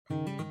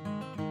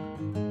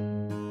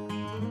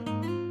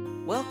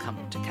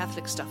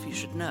Catholic Stuff You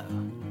Should Know,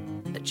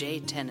 a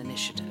J10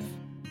 initiative.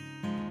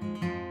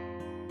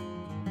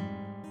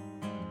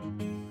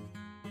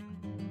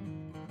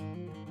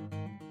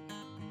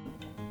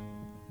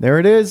 There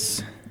it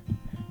is.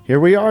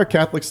 Here we are,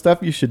 Catholic Stuff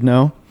You Should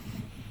Know.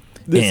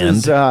 This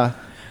is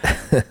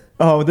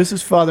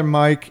Father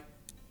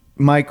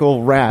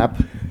Michael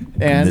Rapp.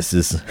 And this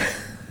is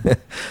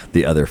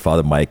the other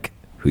Father Mike,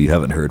 who you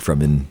haven't heard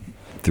from in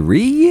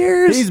 3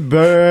 years? He's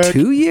back.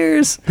 2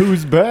 years?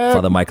 Who's back?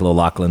 Father Michael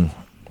O'Loughlin,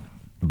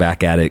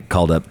 back at it.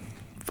 Called up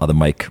Father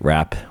Mike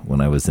Rapp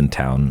when I was in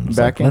town.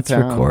 Let's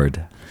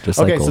record. Just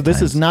okay, like so this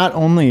times. is not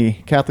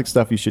only Catholic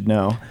Stuff You Should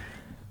Know.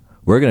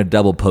 We're going to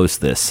double post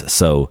this.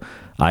 So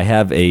I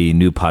have a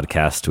new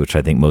podcast, which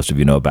I think most of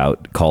you know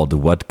about, called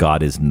What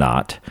God Is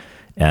Not.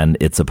 And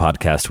it's a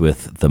podcast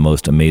with the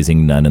most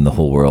amazing nun in the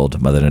whole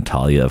world, Mother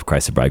Natalia of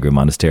Christ the Bridegroom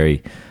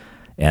Monastery.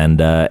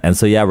 And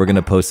so, yeah, we're going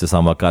to post this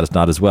on What God Is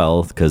Not as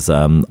well, because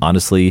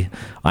honestly,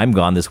 I'm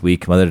gone this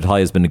week. Mother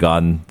Natalia has been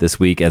gone this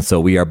week, and so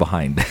we are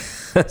behind.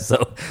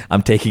 So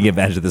I'm taking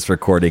advantage of this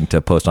recording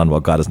to post on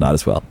What God Is Not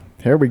as well.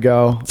 Here we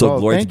go. So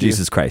glory to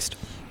Jesus Christ.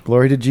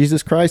 Glory to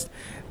Jesus Christ.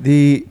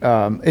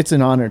 It's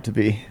an honor to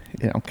be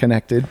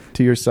connected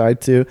to your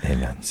side too.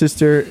 Amen.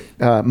 Sister,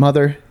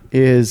 Mother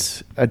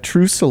is a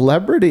true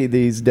celebrity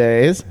these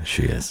days.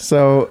 She is.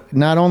 So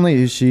not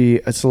only is she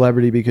a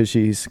celebrity because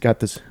she's got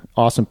this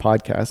awesome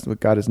podcast,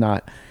 What God Is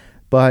Not,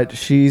 but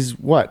she's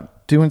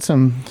doing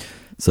some...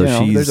 So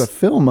there's a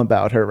film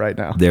about her right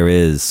now. There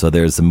is. So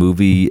there's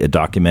a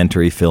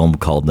documentary film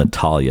called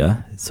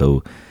Natalia.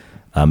 So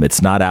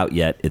it's not out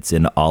yet. It's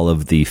in all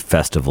of the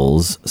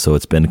festivals. So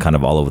it's been kind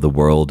of all over the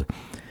world.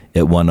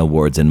 It won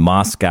awards in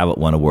Moscow. It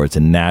won awards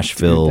in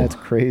Nashville. Dude, that's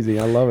crazy.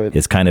 I love it.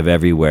 It's kind of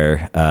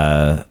everywhere.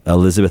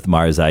 Elizabeth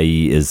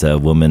Marzai is a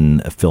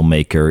woman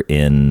filmmaker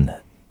in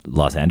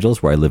Los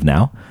Angeles, where I live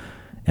now.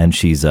 And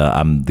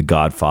I'm the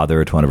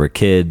godfather to one of her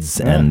kids.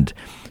 Yeah. And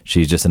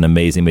she's just an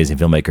amazing, amazing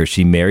filmmaker.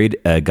 She married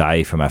a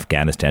guy from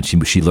Afghanistan.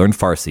 She learned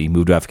Farsi,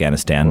 moved to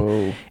Afghanistan.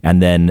 Whoa.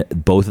 And then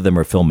both of them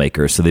are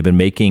filmmakers. So they've been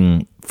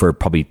making, for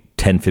probably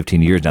 10,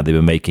 15 years now, they've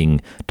been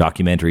making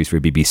documentaries for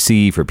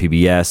BBC, for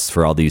PBS,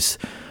 for all these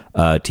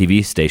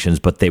TV stations,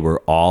 but they've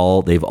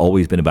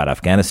always been about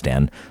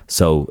Afghanistan.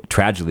 So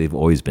tragically, they've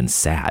always been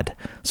sad.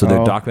 So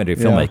they're documentary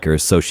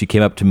filmmakers. So she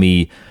came up to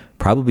me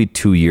probably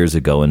 2 years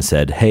ago and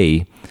said,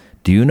 "Hey,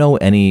 do you know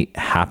any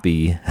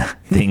happy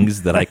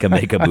things that I can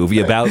make a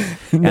movie about?"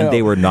 No. And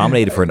they were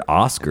nominated for an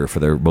Oscar for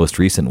their most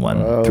recent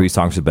one, 3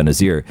 Songs for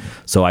Benazir.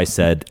 So I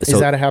said... Is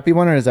that a happy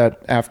one or is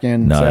that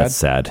Afghan No, sad? That's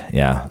sad,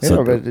 yeah.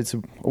 So, but it's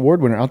an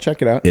award winner. I'll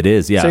check it out. It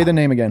is, yeah. Say the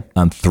name again.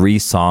 3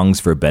 Songs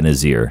for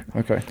Benazir.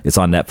 Okay. It's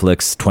on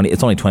Netflix.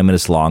 It's only 20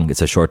 minutes long.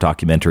 It's a short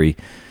documentary.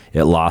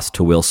 It lost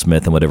to Will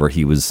Smith and whatever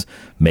he was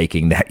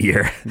making that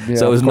year. Yeah,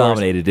 so it was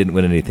nominated, didn't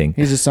win anything.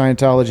 He's a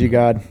Scientology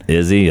god.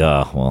 Is he?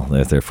 Well,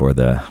 therefore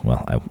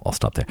I'll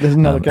stop there. There's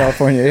another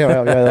California.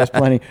 Yeah, that's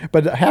plenty.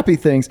 But happy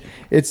things.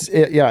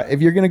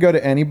 If you're going to go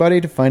to anybody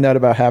to find out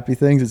about happy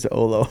things, it's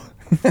Olo.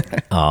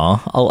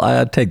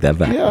 I'll take that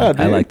back. Yeah,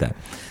 I like that.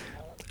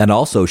 And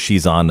also,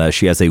 she's on.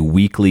 She has a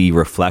weekly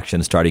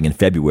reflection starting in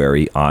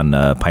February on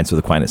Pints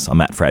with Aquinas on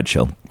Matt Fradd's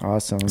show.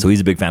 Awesome. So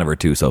he's a big fan of her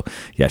too. So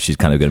yeah, she's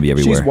kind of going to be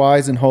everywhere. She's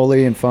wise and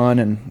holy and fun,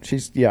 and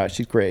she's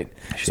great.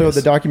 She is.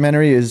 The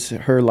documentary is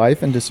her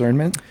life and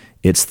discernment.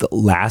 It's the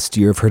last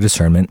year of her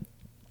discernment,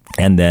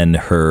 and then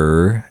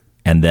her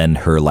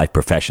life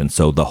profession.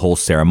 So the whole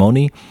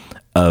ceremony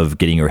of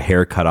getting her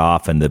hair cut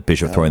off and the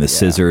bishop throwing the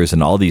scissors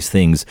and all these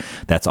things.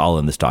 That's all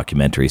in this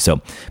documentary.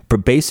 So,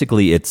 but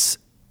basically,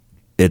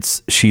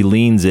 she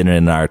leans in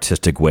an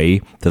artistic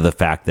way to the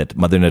fact that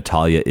Mother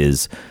Natalia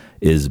is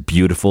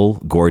beautiful,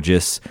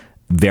 gorgeous,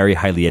 very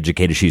highly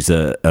educated. She's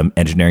a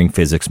engineering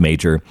physics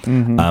major.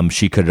 Mm-hmm.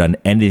 She could have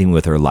done anything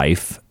with her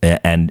life,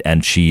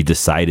 and she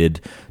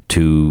decided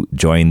to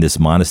join this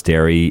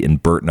monastery in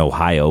Burton,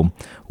 Ohio,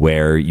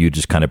 where you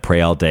just kind of pray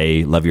all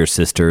day, love your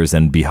sisters,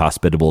 and be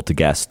hospitable to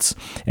guests.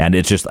 And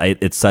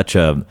it's such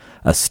a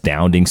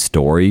astounding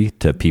story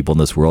to people in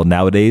this world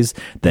nowadays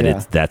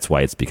that that's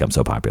why it's become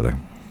so popular.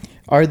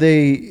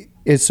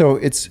 It's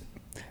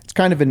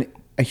kind of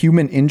a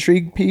human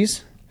intrigue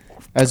piece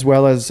as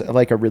well as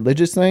like a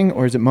religious thing,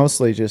 or is it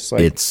mostly just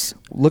like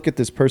look at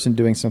this person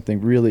doing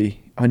something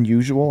really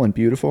unusual and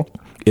beautiful?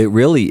 It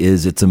really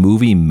is. It's a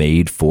movie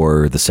made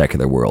for the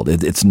secular world.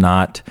 It's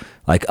not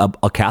like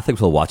a Catholics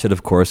will watch it,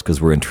 of course,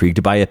 because we're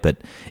intrigued by it, but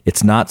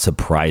it's not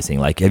surprising.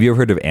 Like, have you ever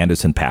heard of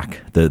Anderson .Paak,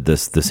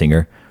 the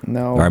singer?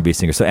 No. R&B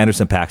singer. So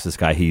Anderson .Paak's this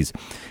guy. He's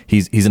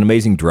an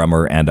amazing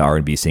drummer and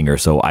R&B singer.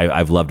 So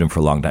I've loved him for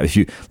a long time. If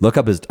you look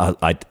up his,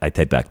 I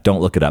take back.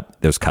 Don't look it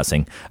up. There's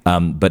cussing.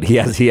 But he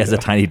has a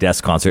Tiny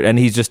Desk concert, and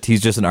he's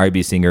just an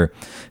R&B singer,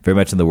 very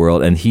much in the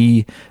world. And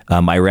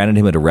I ran into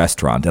him at a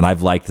restaurant, and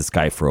I've liked this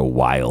guy for a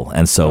while.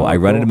 And so I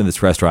ran into him in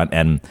this restaurant,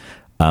 and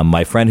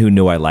my friend who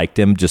knew I liked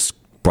him just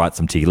brought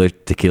some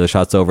tequila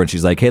shots over, and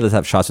she's like, "Hey, let's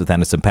have shots with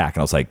Anderson .Paak." And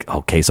I was like,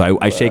 "Okay." So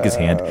I shake his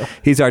hand.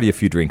 He's already a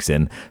few drinks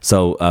in,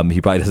 so he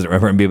probably doesn't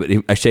remember me.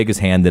 But I shake his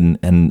hand,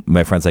 and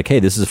my friend's like, "Hey,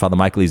 this is Father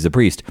Michael. He's the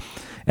priest."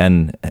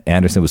 And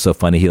Anderson was so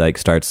funny. He like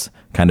starts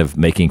kind of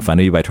making fun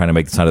of you by trying to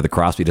make the sign of the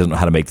cross, but he doesn't know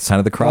how to make the sign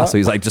of the cross. So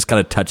he's like just kind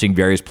of touching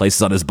various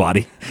places on his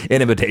body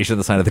in imitation of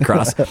the sign of the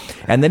cross.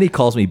 And then he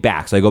calls me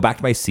back. So I go back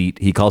to my seat.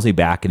 He calls me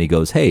back and he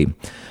goes, "Hey,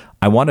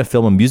 I want to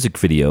film a music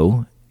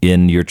video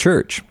in your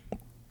church."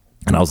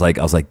 And I was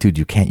like, "Dude,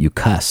 you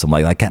cuss." I'm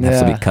like, "I can't have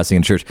somebody cussing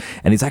in church."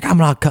 And he's like, I'm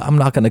not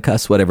going to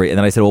cuss, whatever. And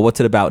then I said, "Well, what's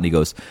it about?" And he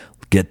goes,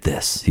 "Get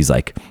this." He's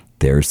like,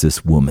 "There's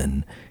this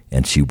woman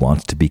and she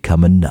wants to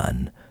become a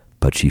nun,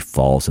 but she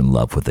falls in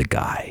love with a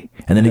guy."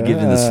 And then he gives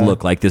me this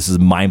look like this is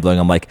mind blowing.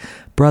 I'm like,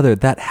 "Brother,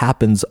 that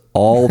happens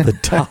all the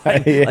time."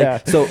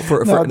 Like, so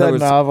for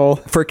novel.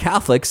 For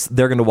Catholics,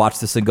 they're going to watch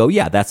this and go,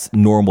 "Yeah, that's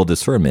normal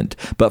discernment."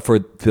 But for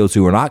those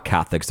who are not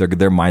Catholics,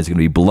 their minds are going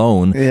to be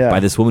blown by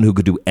this woman who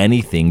could do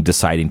anything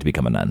deciding to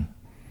become a nun.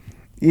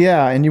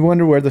 Yeah, and you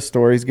wonder where the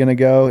story's going to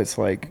go. It's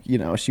like,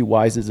 she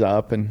wises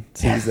up and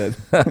sees that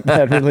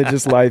that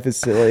religious life is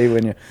silly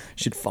when you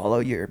should follow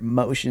your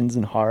emotions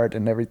and heart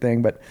and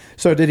everything. But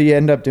so did he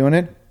end up doing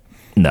it?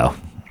 No.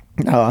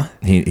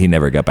 He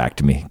never got back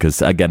to me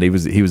because, again, he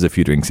was a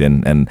few drinks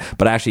in,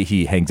 but actually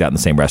he hangs out in the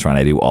same restaurant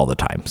I do all the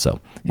time. So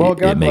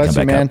God bless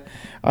you, man.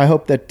 I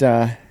hope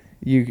that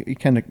you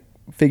kind of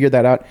figured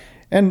that out,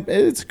 and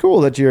it's cool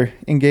that you're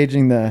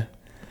engaging the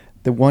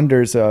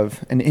wonders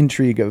of an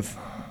intrigue of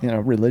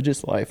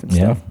religious life and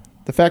stuff.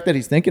 The fact that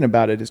he's thinking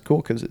about it is cool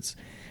because it's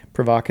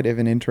provocative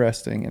and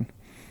interesting, and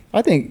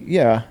I think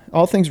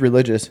all things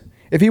religious.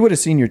 If he would have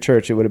seen your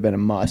church, it would have been a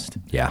must.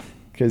 Yeah.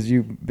 Because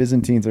you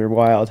Byzantines are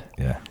wild.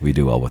 Yeah, we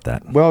do well with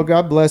that. Well,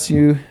 God bless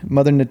you,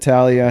 Mother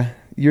Natalia.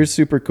 You're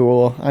super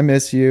cool. I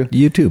miss you.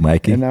 You too,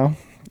 Mikey. Thank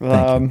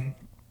you.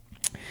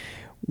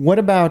 What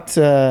about,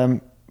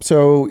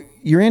 so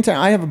you're into,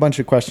 I have a bunch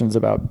of questions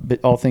about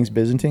all things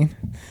Byzantine,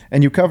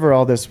 and you cover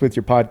all this with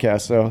your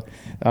podcast. So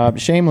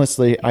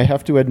shamelessly, I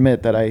have to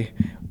admit that I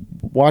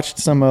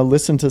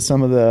listened to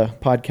some of the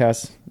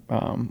podcasts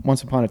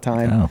once upon a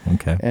time. Oh,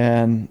 okay.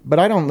 But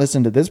I don't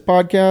listen to this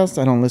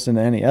podcast. I don't listen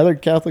to any other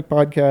Catholic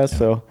podcast.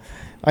 So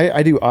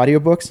I do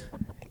audiobooks.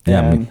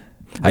 Yeah.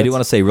 I do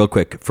want to say real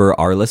quick for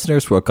our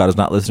listeners, for God is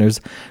not listeners,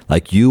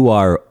 like you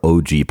are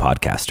OG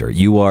podcaster.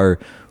 You are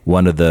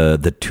one of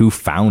the two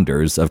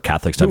founders of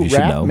Catholic Stuff You Should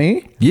Know.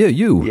 Me? Yeah,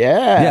 you.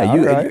 Yeah.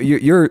 You. Right.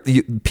 You're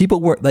people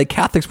weren't like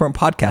Catholics weren't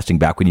podcasting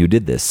back when you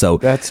did this. So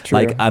that's true.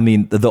 Like, I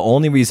mean, the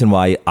only reason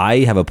why I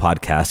have a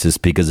podcast is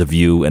because of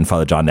you and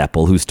Father John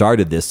Nepple, who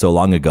started this so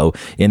long ago,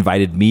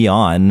 invited me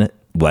on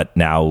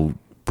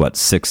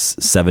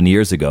 6-7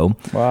 years ago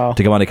to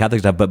come on to Catholic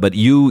Stuff. But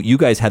you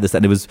guys had this,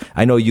 and it was,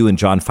 I know you and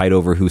John fight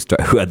over who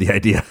had the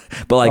idea,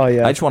 but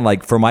I just want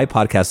to, for my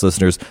podcast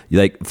listeners,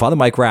 Father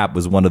Mike Rapp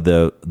was one of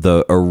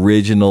the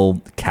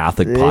original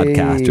Catholic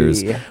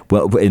podcasters.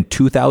 Well, in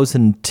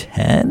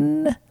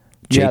 2010,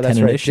 J10 that's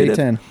initiative.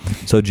 Right,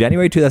 J10. So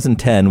January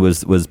 2010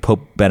 was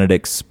Pope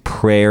Benedict's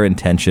prayer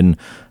intention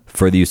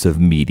for the use of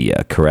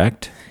media,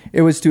 correct?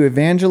 It was to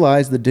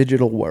evangelize the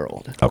digital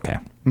world. Okay.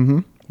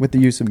 Mm-hmm. With the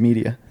use of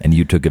media. And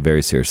you took it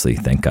very seriously,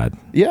 thank God.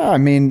 Yeah, I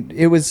mean,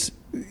 it was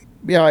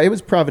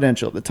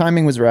providential. The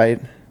timing was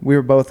right. We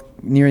were both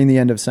nearing the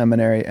end of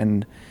seminary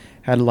and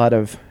had a lot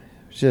of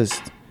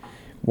just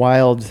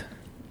wild,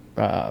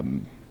 so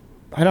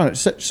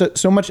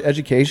much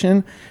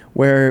education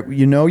where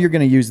you're going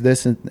to use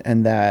this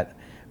and that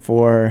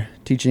for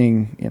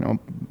teaching,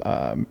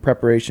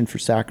 preparation for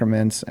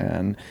sacraments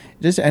and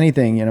just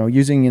anything,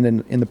 using it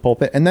in the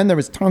pulpit. And then there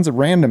was tons of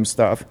random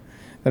stuff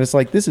that it's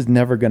like, this is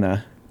never going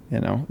to,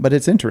 but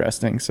it's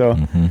interesting. So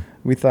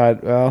we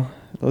thought, well,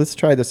 let's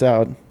try this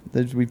out.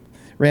 We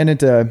ran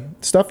into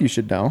Stuff You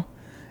Should Know.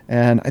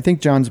 And I think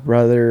John's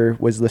brother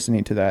was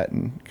listening to that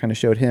and kind of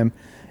showed him.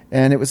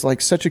 And it was like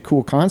such a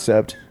cool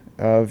concept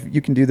of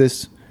you can do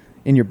this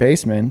in your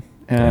basement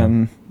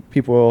and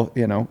people,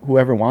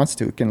 whoever wants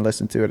to can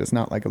listen to it. It's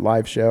not like a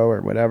live show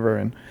or whatever.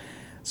 And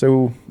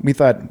so we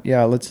thought,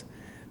 let's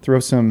throw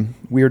some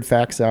weird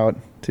facts out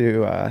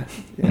to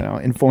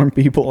inform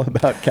people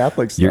about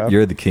Catholic stuff.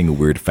 You're the king of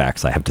weird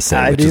facts, I have to say.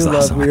 I which is love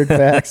awesome. Weird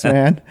facts,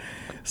 man.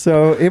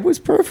 So it was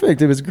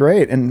perfect. It was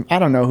great, and I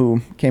don't know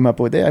who came up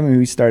with it. I mean,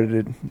 we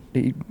started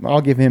it.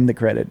 I'll give him the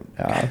credit,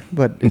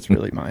 but it's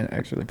really mine,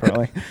 actually,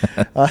 probably.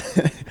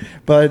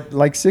 But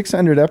like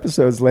 600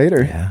 episodes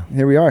later,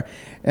 here we are.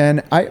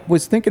 And I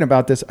was thinking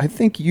about this. I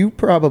think you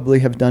probably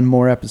have done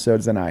more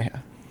episodes than I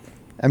have.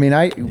 I mean,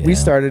 we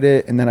started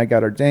it, and then I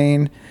got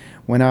ordained.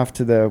 Went off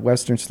to the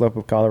western slope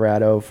of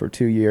Colorado for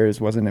 2 years,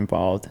 wasn't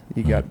involved.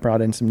 You got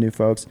brought in some new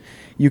folks.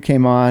 You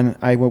came on.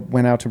 I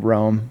went out to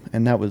Rome,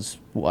 and that was,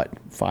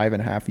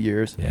 5.5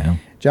 years. Yeah.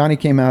 Johnny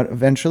came out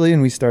eventually,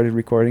 and we started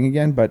recording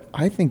again, but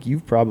I think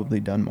you've probably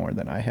done more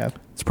than I have.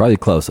 It's probably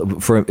close.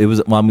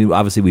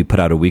 Obviously we put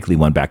out a weekly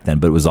one back then,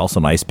 but it was also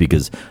nice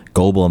because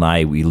Goebel and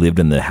I, we lived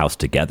in the house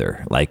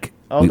together. Like,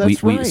 Oh,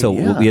 that's right. So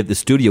we had the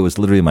studio was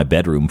literally my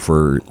bedroom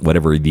for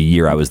whatever the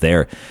year I was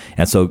there,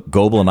 and so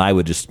Goebel and I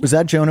would just. Was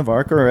that Joan of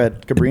Arc or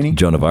at Cabrini?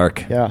 Joan of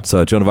Arc. Yeah.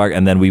 So Joan of Arc,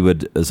 and then we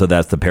would. So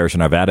that's the parish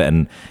in Arvada,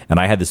 and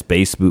I had this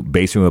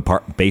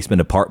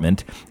basement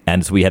apartment,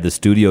 and so we had the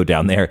studio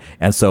down there,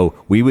 and so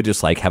we would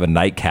just like have a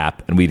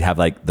nightcap, and we'd have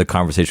like the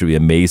conversation would be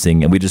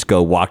amazing, and we'd just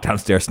go walk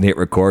downstairs and hit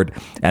record,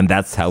 and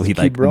that's how he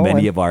like rolling.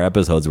 many of our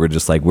episodes were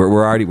just like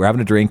we're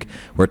having a drink,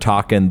 we're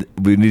talking,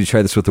 we need to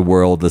share this with the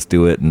world, let's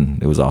do it,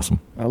 and it was awesome.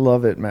 I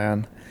love it,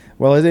 man.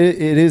 Well, it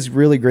is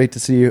really great to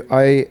see you.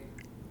 I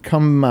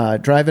come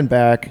driving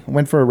back,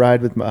 went for a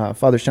ride with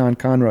Father Sean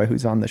Conroy,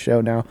 who's on the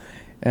show now,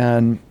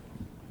 and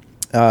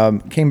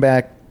came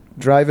back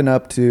driving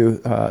up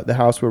to the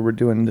house where we're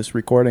doing this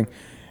recording,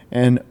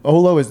 and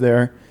Olo is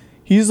there.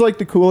 He's like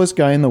the coolest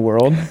guy in the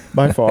world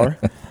by far,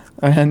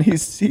 and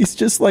he's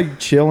just like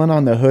chilling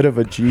on the hood of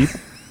a Jeep,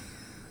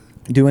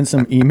 doing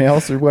some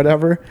emails or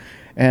whatever,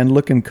 and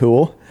looking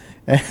cool.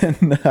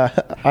 And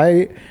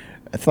I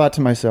thought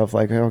to myself,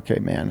 like, okay,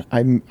 man,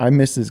 I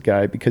miss this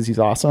guy because he's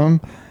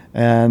awesome,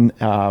 and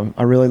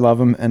I really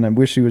love him, and I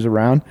wish he was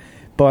around.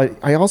 But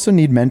I also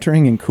need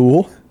mentoring and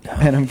cool,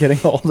 and I'm getting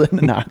old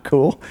and not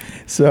cool.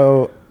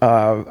 So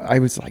I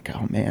was like,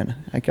 oh man,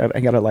 I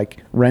gotta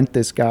like rent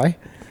this guy,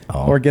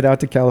 or get out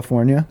to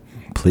California.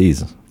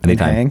 Please,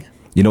 anytime. Hang.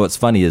 You know what's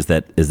funny is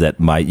that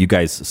you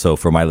guys. So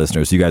for my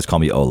listeners, you guys call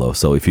me Olo.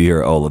 So if you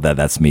hear Olo,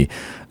 that's me,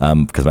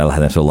 because my last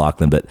name's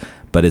Lachlan.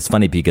 But it's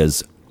funny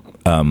because,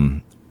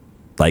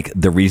 like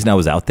the reason I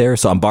was out there.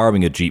 So I'm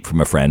borrowing a Jeep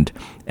from a friend,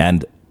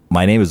 and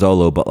my name is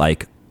Olo, but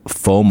like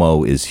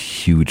FOMO is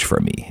huge for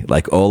me.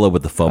 Like Olo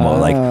with the FOMO,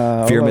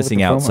 like fear of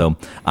missing out. So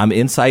I'm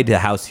inside the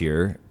house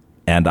here,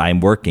 and I'm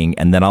working,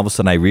 and then all of a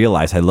sudden I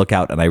look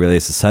out and I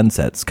realize the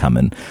sunset's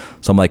coming.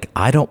 So I'm like,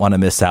 I don't want to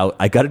miss out.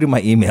 I got to do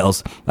my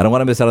emails. I don't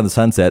want to miss out on the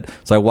sunset.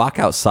 So I walk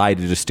outside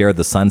to just stare at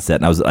the sunset,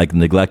 and I was like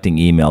neglecting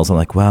emails. I'm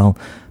like, well,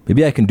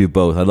 maybe I can do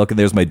both. I look and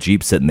there's my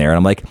Jeep sitting there, and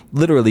I'm like,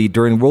 literally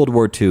during World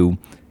War II,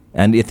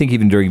 and I think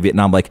even during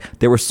Vietnam, like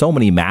there were so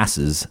many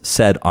masses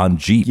said on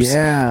Jeeps.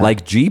 Yeah.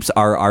 Like Jeeps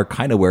are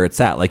kind of where it's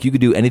at. Like you could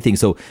do anything.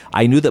 So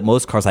I knew that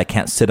most cars I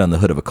can't sit on the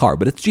hood of a car,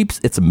 but it's Jeeps,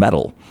 it's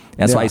metal.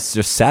 And so I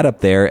just sat up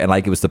there, and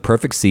like it was the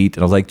perfect seat,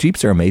 and I was like,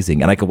 Jeeps are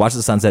amazing. And I could watch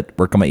the sunset,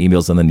 work on my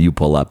emails, and then you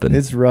pull up. And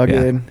it's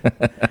rugged.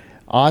 Yeah.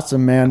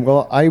 Awesome, man.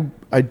 Well,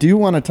 I do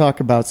want to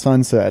talk about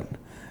sunset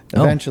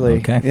eventually.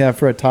 Okay. Yeah,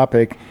 for a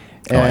topic.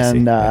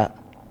 And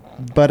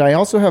but I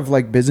also have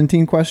like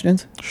Byzantine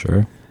questions.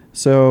 Sure.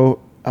 So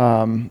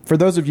for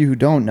those of you who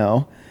don't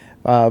know,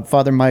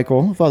 Father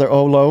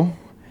Olo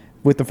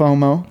with the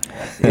FOMO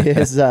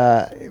is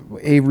a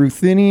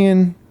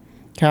Ruthenian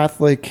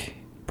Catholic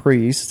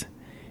priest,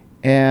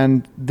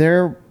 and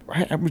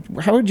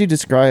how would you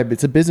describe?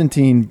 It's a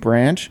Byzantine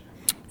branch.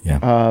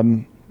 Yeah.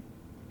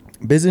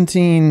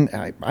 Byzantine.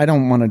 I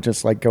don't want to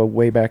just like go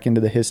way back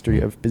into the history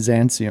of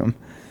Byzantium,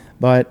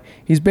 but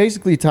he's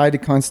basically tied to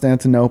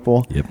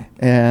Constantinople. Yep.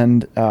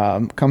 And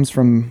comes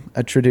from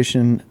a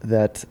tradition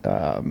that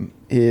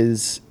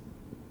is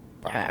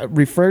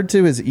referred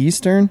to as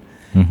Eastern,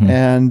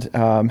 and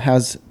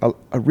has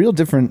a real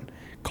different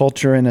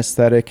culture and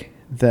aesthetic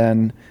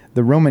than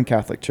the Roman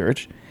Catholic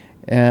Church,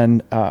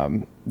 and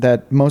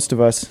that most of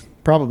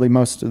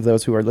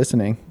those who are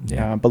listening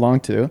belong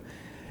to.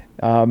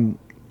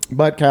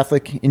 But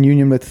Catholic in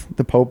union with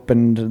the Pope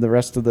and the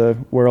rest of the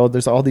world.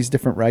 There's all these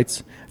different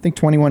rites. I think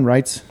 21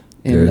 rites.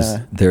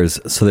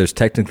 There's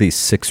technically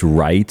 6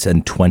 rites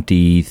and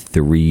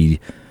 23.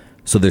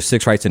 So there's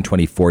 6 rites and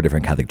 24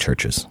 different Catholic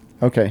churches.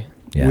 Okay.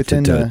 Yeah,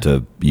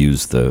 to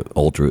use the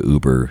ultra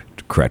uber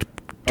correct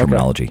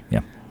terminology. Okay.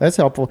 Yeah. That's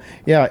helpful.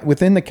 Yeah,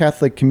 within the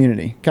Catholic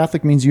community.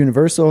 Catholic means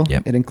universal.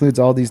 Yep. It includes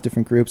all these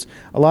different groups.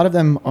 A lot of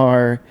them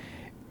are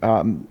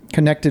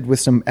connected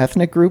with some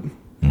ethnic group.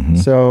 Mm-hmm.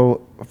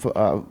 So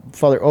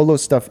Father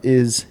Olo's stuff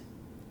is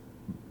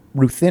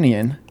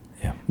Ruthenian.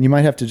 Yeah. You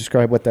might have to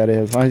describe what that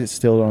is. I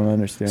still don't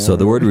understand. So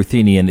the word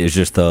Ruthenian is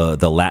just the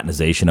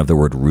Latinization of the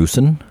word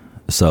Rusin.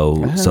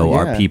 So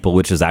our people,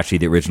 which is actually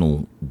the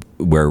original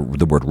where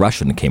the word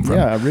Russian came from.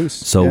 Yeah, Rus.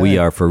 So we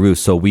are for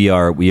Rus. So we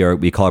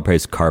call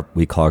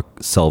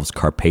ourselves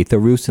Carpatho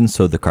Rusin.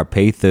 So the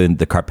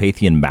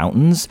Carpathian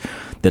Mountains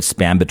that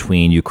span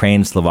between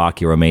Ukraine,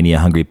 Slovakia, Romania,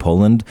 Hungary,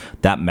 Poland,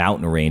 that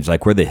mountain range,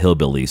 like we're the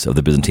hillbillies of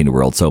the Byzantine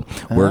world. So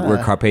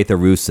we're Carpatho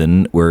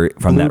Rusin. We're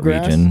from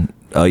Bluegrass? That region.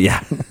 Oh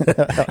yeah,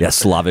 yeah,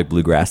 Slavic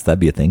bluegrass, that'd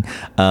be a thing.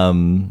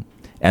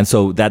 And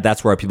so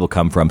that's where our people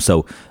come from.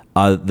 So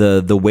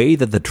the way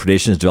that the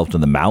traditions developed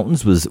in the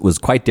mountains was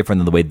quite different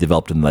than the way it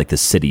developed in like the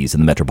cities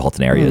and the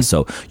metropolitan areas.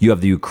 So you have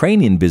the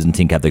Ukrainian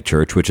Byzantine Catholic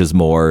Church, which is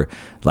more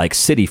like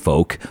city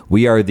folk.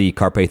 We are the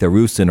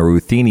Carpatho-Rusin or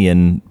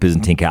Ruthenian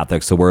Byzantine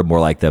Catholics, so we're more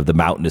like the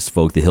mountainous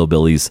folk, the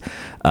hillbillies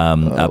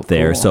up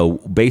there. Cool. So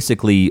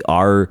basically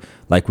our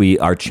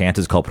chant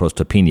is called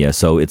Prostopenia.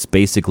 So it's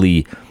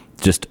basically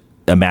just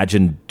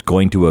imagine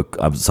going to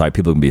I'm sorry,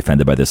 people can be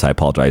offended by this. I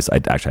apologize. I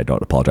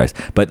don't apologize.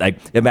 But like,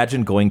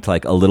 imagine going to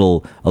like a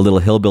little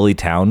hillbilly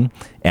town,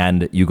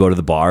 and you go to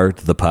the bar,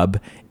 to the pub,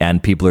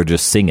 and people are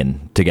just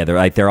singing together.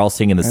 Like they're all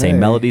singing the same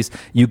melodies.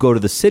 You go to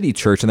the city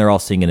church, and they're all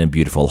singing in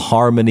beautiful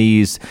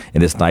harmonies,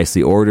 and it's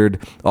nicely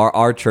ordered.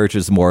 Our church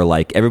is more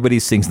like everybody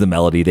sings the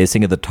melody. They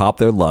sing at the top of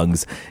their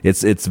lungs.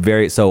 It's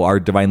very, so our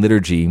Divine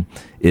Liturgy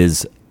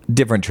is,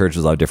 different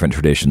churches have different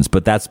traditions,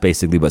 but that's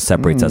basically what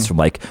separates us from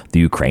like the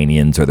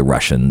Ukrainians or the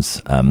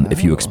Russians.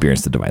 If you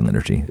experience the Divine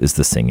Liturgy, is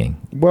the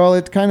singing. Well,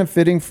 it's kind of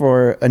fitting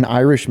for an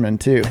Irishman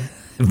too.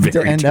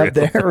 To end up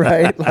there,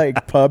 right?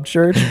 Like pub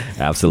church.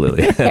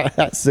 Absolutely.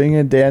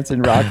 Singing,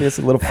 dancing, raucous,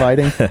 a little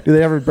fighting. Do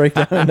they ever break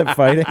down into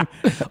fighting?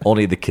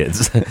 Only the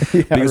kids.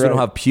 Because we don't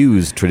have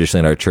pews traditionally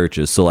in our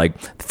churches. So like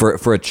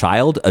for a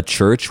child, a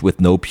church with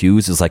no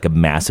pews is like a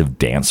massive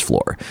dance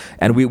floor.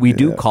 And we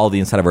do call the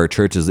inside of our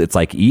churches, it's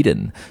like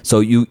Eden. So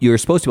you're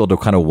supposed to be able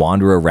to kind of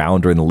wander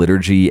around during the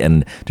liturgy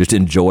and just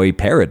enjoy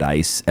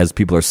paradise as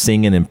people are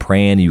singing and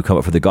praying. You come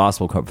up for the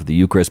gospel, come up for the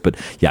Eucharist. But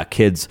yeah,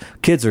 kids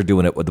are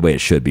doing it the way it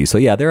should be. So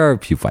yeah, there are a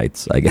few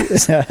fights, I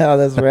guess. Yeah,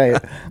 that's right.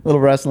 A little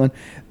wrestling.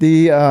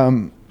 The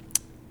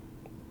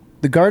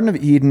Garden of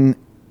Eden,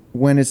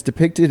 when it's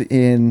depicted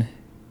in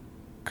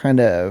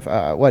kind of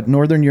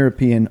Northern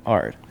European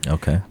art,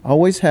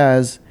 always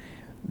has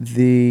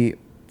the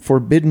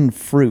forbidden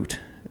fruit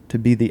to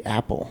be the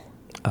apple.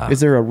 Is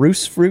there a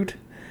rus fruit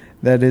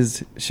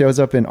that shows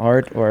up in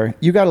art, or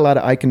you got a lot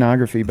of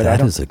iconography, but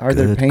are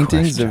there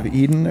paintings of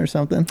Eden or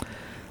something?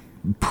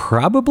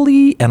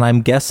 Probably, and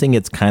I'm guessing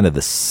it's kind of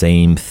the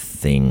same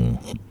thing.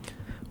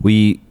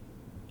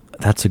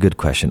 That's a good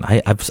question.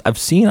 I've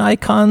seen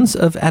icons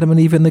of Adam and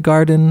Eve in the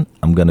garden.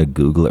 I'm gonna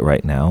Google it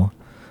right now.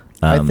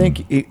 I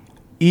think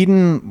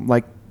Eden,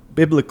 like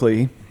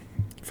biblically,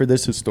 for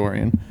this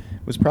historian,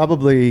 was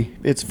probably,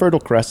 it's Fertile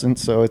Crescent,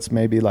 so it's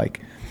maybe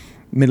like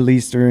Middle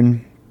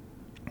Eastern,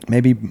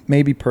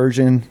 maybe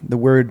Persian. The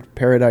word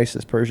paradise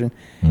is Persian,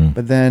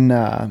 but then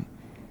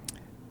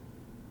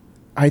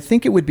I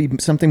think it would be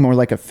something more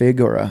like a fig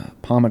or a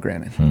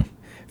pomegranate.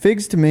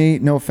 Figs, to me,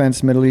 no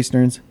offense, Middle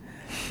Easterns,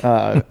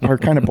 are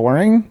kind of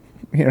boring.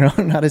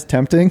 Not as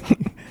tempting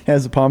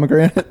as a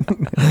pomegranate.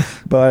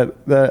 But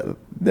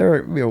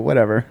they're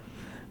whatever.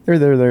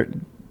 They're.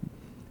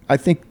 I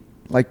think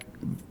like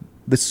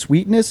the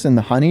sweetness and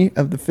the honey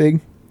of the fig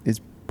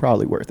is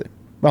probably worth it.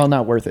 Well,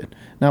 not worth it.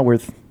 Not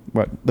worth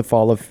the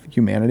fall of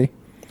humanity.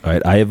 All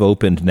right, I have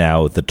opened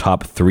now the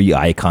top 3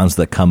 icons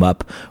that come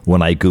up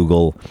when I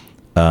Google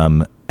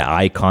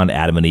icon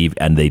Adam and Eve,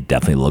 and they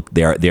definitely look.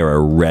 They're a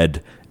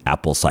red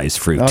apple-sized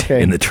fruit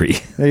in the tree.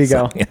 There you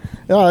go. Yeah.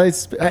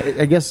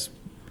 I guess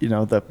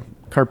the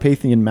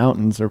Carpathian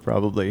Mountains are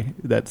probably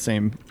that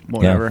same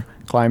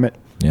climate.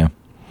 Yeah.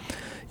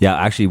 Yeah,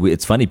 actually,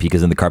 it's funny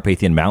because in the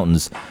Carpathian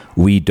Mountains,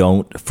 we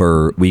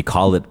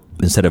call it,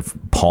 instead of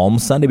Palm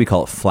Sunday, we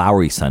call it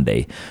Flowery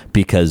Sunday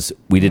because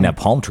we didn't have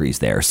palm trees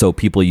there. So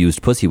people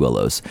used pussy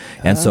willows.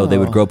 And so they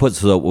would grow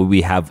pussy. So what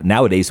we have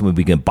nowadays, when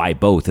we can buy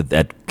both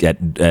at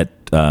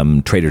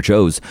Trader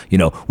Joe's,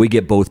 we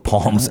get both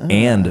palms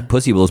and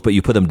pussy willows, but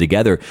you put them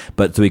together.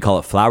 But so we call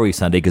it Flowery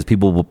Sunday because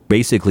people will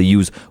basically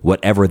use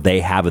whatever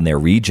they have in their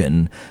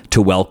region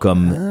to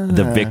welcome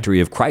the victory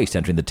of Christ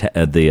entering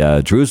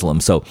the Jerusalem.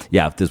 So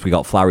yeah, we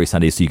call it Flowery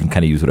Sunday, so you can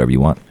kind of use whatever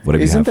you want.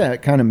 Isn't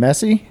that kind of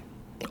messy?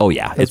 Oh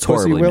yeah, it's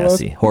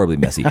horribly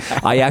messy.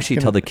 I actually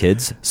tell the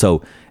kids,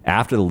 so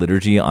after the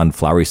liturgy on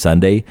Flowery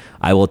Sunday,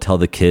 I will tell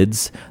the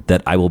kids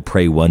that I will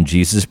pray one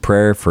Jesus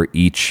prayer for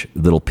each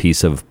little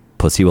piece of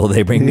pussy willow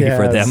they bring me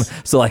for them.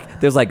 So like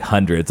there's like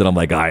hundreds, and I'm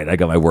like, all right, I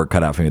got my work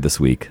cut out for me this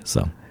week.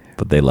 So,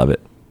 but they love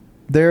it.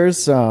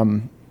 There's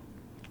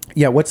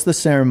what's the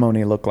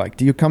ceremony look like?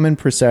 Do you come in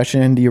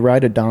procession? Do you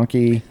ride a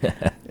donkey?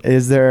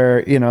 Is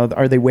there,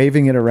 are they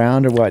waving it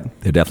around or what?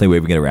 They're definitely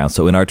waving it around.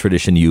 So in our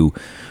tradition, you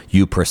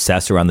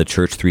process around the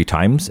church 3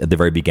 times at the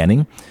very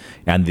beginning,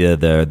 and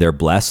they're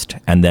blessed,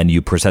 and then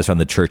you process around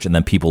the church, and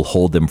then people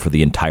hold them for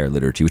the entire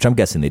liturgy, which I'm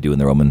guessing they do in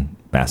the Roman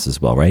Mass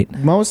as well, right?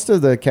 Most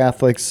of the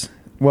Catholics,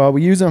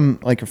 we use them,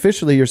 like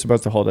officially you're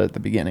supposed to hold it at the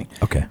beginning.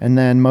 Okay. And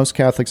then most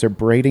Catholics are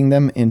braiding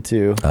them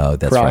into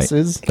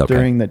crosses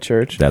during the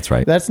church. That's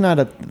right. That's not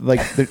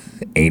the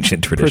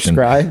ancient tradition.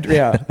 Prescribed,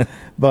 yeah.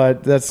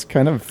 But that's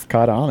kind of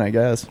caught on, I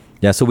guess.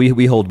 Yeah, so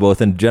we hold both,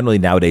 and generally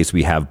nowadays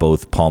we have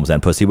both palms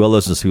and pussy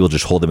willows, and so people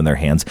just hold them in their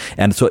hands.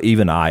 And so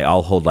even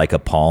I'll hold like a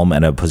palm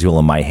and a pussy willow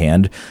in my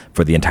hand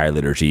for the entire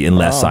liturgy,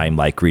 unless I'm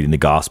like reading the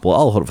gospel.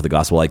 I'll hold it for the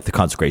gospel, like the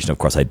consecration, of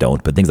course I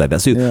don't, but things like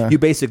that. So you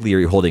basically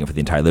are holding it for the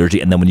entire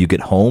liturgy, and then when you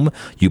get home,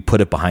 you put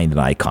it behind an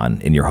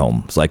icon in your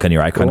home. So like on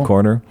your icon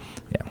corner.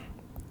 Yeah.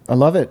 I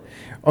love it.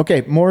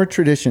 Okay, more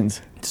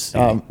traditions.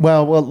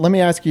 Well, let me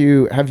ask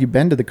you, have you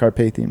been to the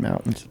Carpathian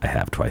Mountains? I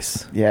have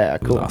twice. Yeah,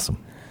 cool. It was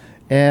awesome.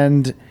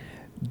 And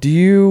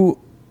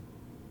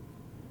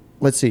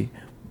let's see,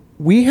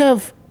 we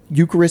have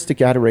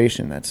Eucharistic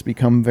adoration that's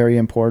become very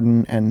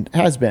important and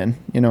has been,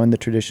 in the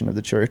tradition of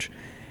the church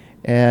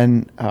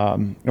and,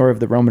 or of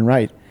the Roman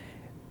Rite.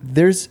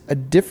 There's a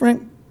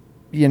different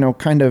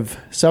kind of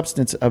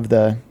substance of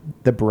the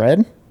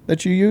bread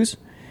that you use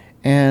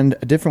and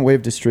a different way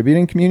of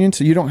distributing communion.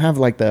 So you don't have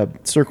like the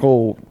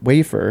circle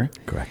wafer.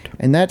 Correct.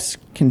 And that's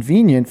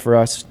convenient for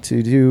us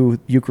to do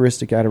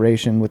Eucharistic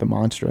adoration with a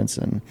monstrance.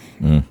 And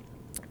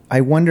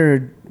I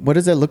wondered, what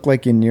does that look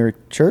like in your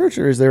church?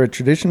 Or is there a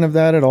tradition of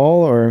that at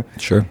all? Or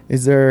Sure.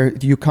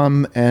 do you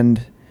come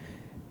and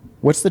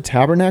what's the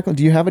tabernacle?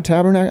 Do you have a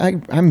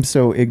tabernacle? I'm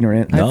so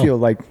ignorant. No. I feel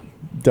like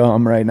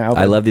dumb right now.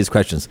 I love these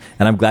questions,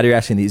 and I'm glad you're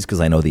asking these because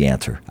I know the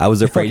answer. I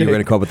was afraid you were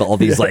going to come up with all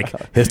these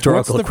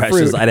historical What's the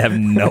questions. fruit? I'd have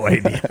no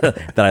idea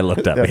that I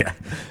looked up. Yeah.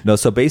 No,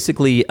 so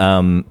basically,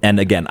 and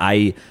again,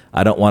 I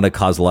don't want to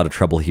cause a lot of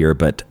trouble here,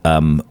 but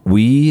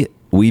we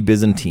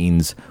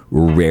Byzantines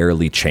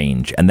rarely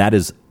change, and that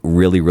is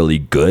really, really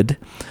good.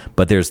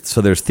 But there's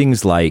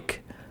things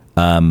like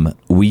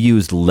we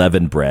used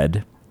leavened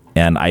bread,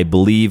 and I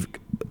believe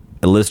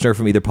a listener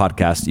from either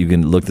podcast, you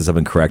can look this up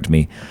and correct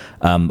me.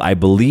 I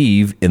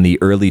believe in the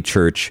early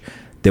church,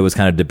 there was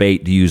kind of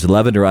debate to use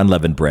leavened or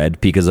unleavened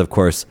bread because, of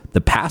course,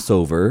 the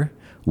Passover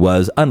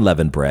was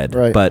unleavened bread.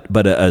 Right.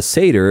 But a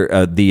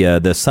Seder,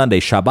 the Sunday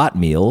Shabbat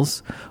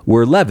meals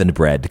were leavened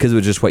bread because it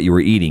was just what you were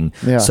eating.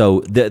 Yeah.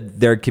 So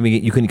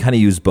you can kind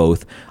of use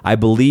both. I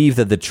believe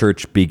that the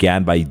church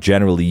began by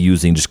generally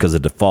using, just because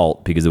of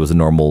default, because it was a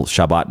normal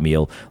Shabbat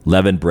meal,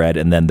 leavened bread,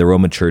 and then the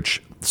Roman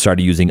church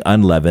started using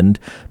unleavened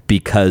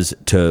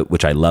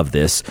which I love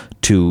this,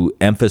 to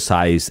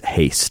emphasize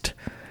haste.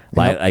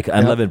 Like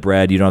unleavened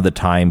bread, you don't have the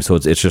time, so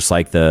it's just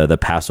like the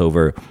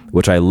Passover,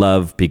 which I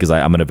love because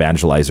I'm an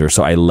evangelizer.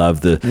 So I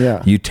love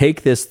you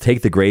take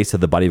the grace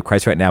of the body of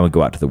Christ right now and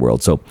go out to the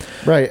world. So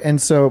right,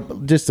 and so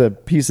just a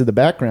piece of the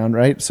background,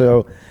 right?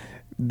 So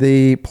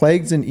the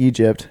plagues in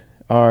Egypt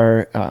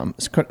are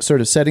sort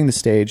of setting the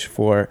stage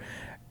for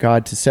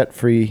God to set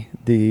free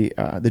the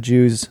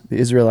Jews, the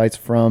Israelites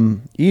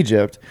from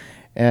Egypt,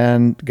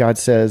 and God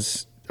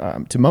says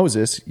to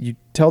Moses, "You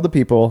tell the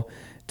people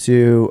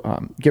to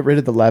get rid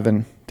of the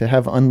leaven, to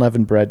have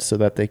unleavened bread, so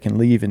that they can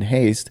leave in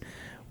haste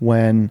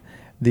when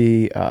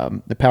the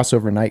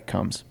Passover night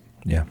comes,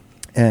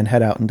 and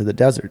head out into the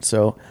desert."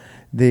 So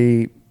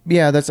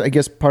that's I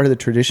guess part of the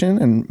tradition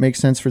and makes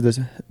sense for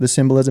the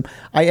symbolism.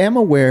 I am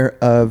aware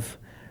of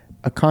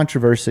a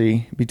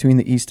controversy between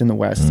the East and the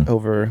West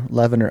over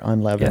leaven or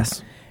unleavened.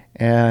 Yes.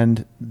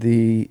 And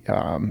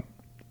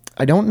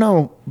I don't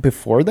know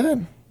before that,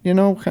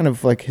 kind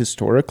of like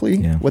historically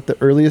what the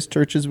earliest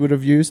churches would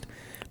have used,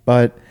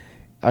 but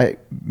I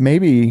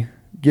maybe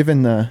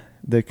given the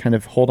kind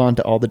of hold on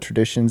to all the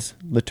traditions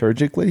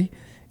liturgically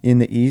in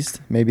the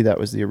East, maybe that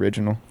was the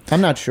original.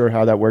 I'm not sure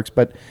how that works,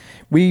 but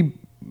we,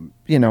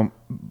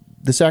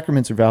 the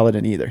sacraments are valid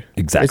in either.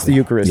 Exactly. It's the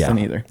Eucharist in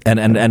either.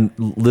 And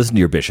listen to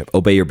your bishop.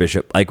 Obey your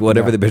bishop. Like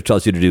whatever the bishop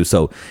tells you to do.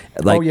 So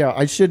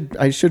I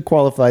should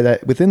qualify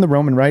that within the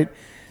Roman Rite,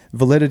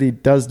 validity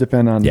does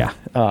depend on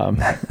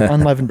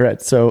unleavened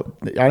bread. So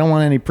I don't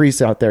want any priests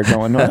out there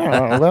going,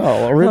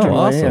 well, originally,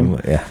 awesome.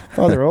 and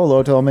Father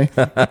Olo told me.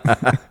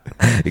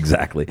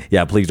 Exactly.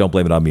 Yeah, please don't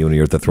blame it on me when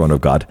you're at the throne of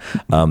God.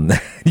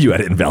 You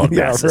had invalid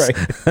masses.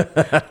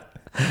 Right.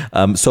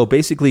 So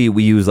basically,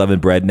 we use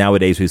leavened bread.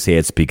 Nowadays, we say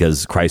it's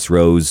because Christ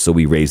rose, so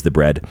we raise the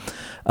bread.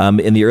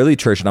 In the early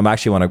church, and I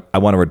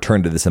want to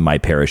return to this in my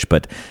parish,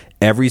 but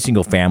every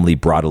single family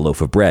brought a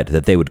loaf of bread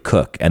that they would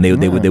cook, and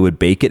they would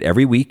bake it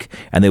every week,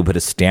 and they would put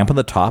a stamp on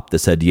the top that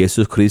said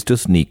 "Jesus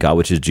Christus Nika,"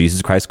 which is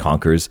Jesus Christ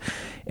conquers.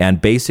 And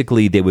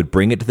basically, they would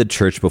bring it to the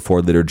church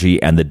before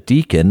liturgy, and the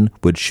deacon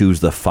would choose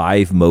the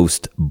 5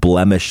 most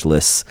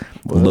blemishless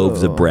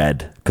loaves of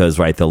bread, because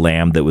the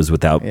lamb that was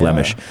without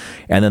blemish.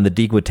 And then the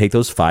deacon would take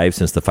those 5,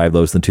 since the 5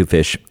 loaves and 2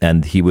 fish,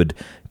 and he would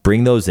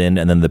bring those in,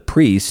 and then the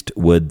priest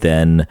would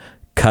then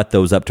cut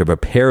those up to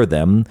prepare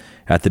them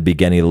at the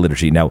beginning of the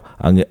liturgy. Now,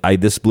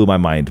 this blew my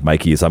mind,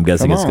 Mikey, so I'm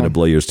guessing it's going to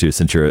blow yours too,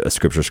 since you're a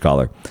scripture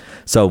scholar.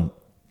 So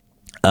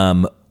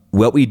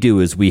what we do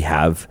is we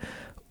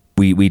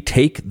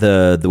take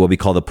the what we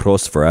call the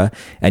prosphora,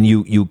 and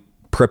you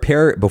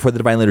prepare before the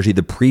divine liturgy.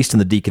 The priest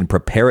and the deacon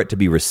prepare it to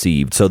be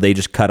received. So they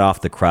just cut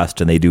off the crust,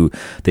 and they do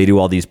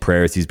all these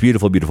prayers, these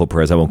beautiful, beautiful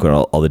prayers. I won't go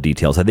into all the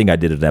details. I think I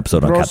did an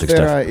episode on Catholic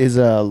stuff. Prosphora is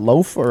a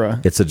loaf or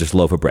a? It's just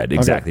loaf of bread,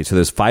 exactly. Okay. So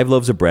there's 5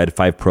 loaves of bread,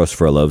 5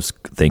 prosphora loaves.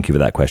 Thank you for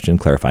that question,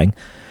 clarifying.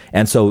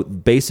 And so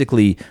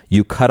basically,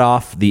 you cut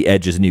off the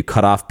edges and you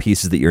cut off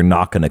pieces that you're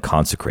not going to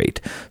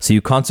consecrate. So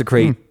you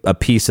consecrate a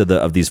piece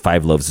of these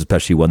 5 loaves,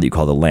 especially one that you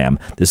call the lamb.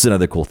 This is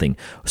another cool thing.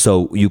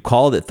 So you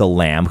call it the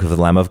lamb because of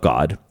the Lamb of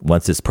God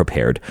once it's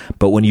prepared.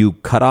 But when you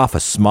cut off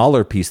a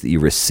smaller piece that you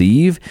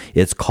receive,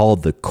 it's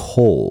called the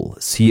coal,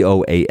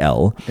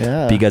 C-O-A-L,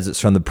 because it's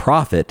from the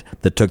prophet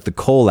that took the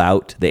coal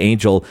out. The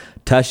angel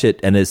touched it,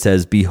 and it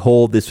says,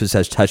 "Behold, this which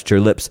has touched your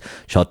lips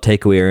shall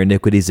take away your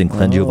iniquities and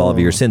cleanse you of all of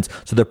your sins."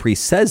 So the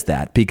priest says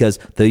that because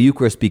the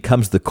Eucharist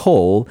becomes the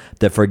coal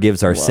that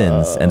forgives our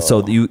sins. And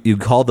so you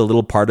call the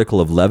little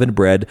particle of leavened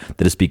bread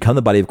that has become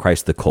the body of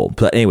Christ the coal.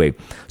 But anyway,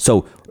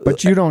 so...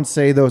 But you don't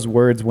say those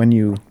words when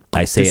you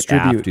I say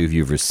distribute. it after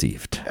you've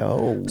received.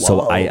 Oh, wow.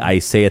 So I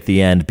say at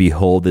the end,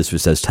 behold, this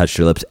which says, touch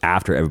your lips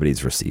after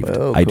everybody's received.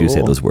 Oh, I do say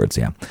cool. those words,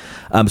 yeah.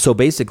 So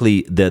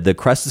basically, the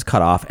crust is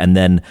cut off, and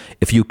then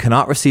if you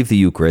cannot receive the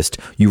Eucharist,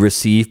 you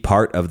receive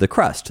part of the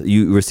crust.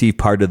 You receive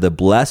part of the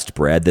blessed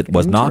bread that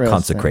was not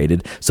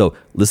consecrated. So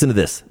listen to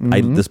this.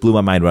 This blew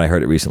my mind when I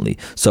heard it recently.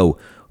 So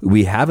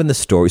we have in the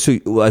story, so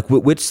like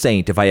which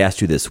saint, if I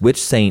asked you this,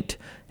 which saint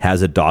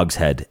has a dog's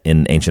head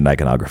in ancient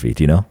iconography?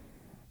 Do you know?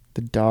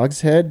 The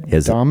dog's head?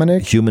 His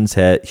Dominic? human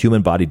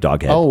body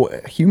dog head. Oh,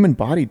 human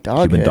body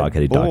dog head.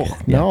 Dog-headed dog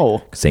head. Yeah.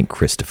 No. Saint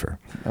Christopher.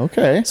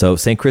 Okay. So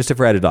Saint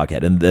Christopher had a dog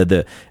head, and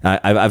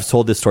I've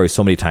told this story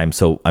so many times.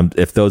 So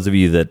if those of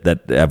you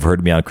that have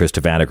heard me on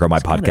Christopanic or my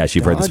podcast,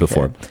 you've heard this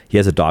before. Head. He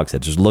has a dog's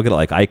head. Just look at it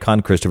like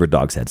icon Christopher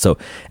dog's head. So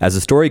as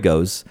the story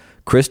goes,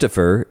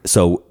 Christopher.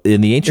 So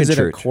in the ancient church,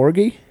 church, a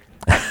corgi?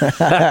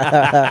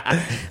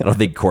 I don't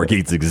think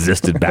corgis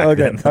existed back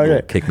then.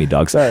 Okay. Kick me,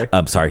 dogs. Sorry.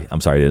 I'm sorry.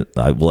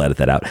 We'll edit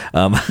that out.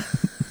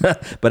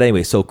 But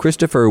anyway, so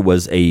Christopher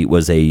was a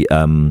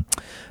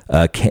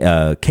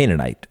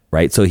Canaanite,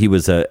 right? So he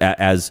was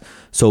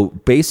so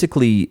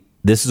basically.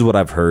 This is what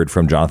I've heard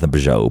from Jonathan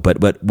Peugeot,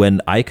 but when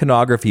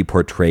iconography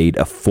portrayed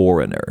a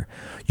foreigner,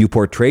 you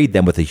portrayed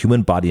them with a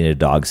human body and a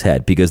dog's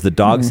head, because the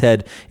dog's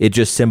head, it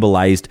just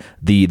symbolized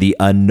the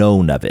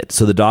unknown of it.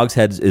 So the dog's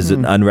head is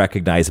an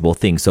unrecognizable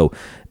thing. So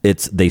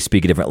they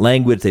speak a different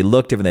language, they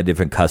look different, they have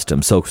different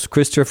customs. So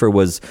Christopher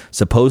was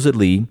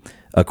supposedly,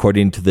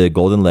 according to the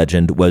golden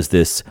legend, was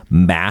this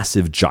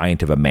massive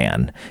giant of a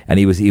man, and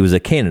he was a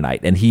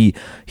Canaanite, and he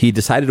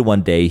decided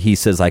one day, he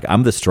says, like,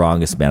 I'm the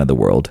strongest man in the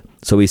world.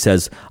 So he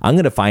says, I'm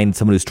going to find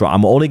someone who's strong.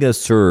 I'm only going to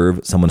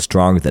serve someone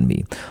stronger than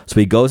me. So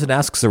he goes and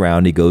asks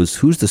around. He goes,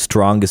 who's the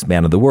strongest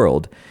man in the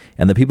world?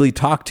 And the people he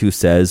talked to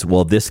says,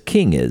 well, this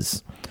king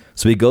is.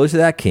 So he goes to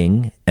that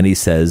king and he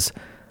says,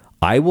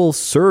 I will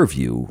serve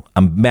you.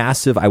 I'm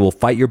massive. I will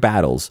fight your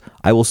battles.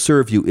 I will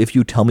serve you if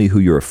you tell me who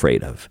you're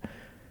afraid of.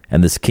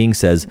 And this king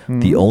says,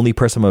 the only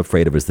person I'm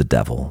afraid of is the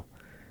devil.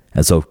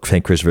 And so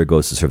St. Christopher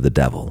goes to serve the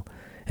devil.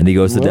 And he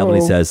goes to the devil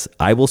and he says,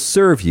 I will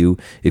serve you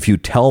if you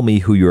tell me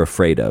who you're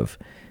afraid of.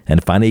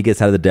 And finally he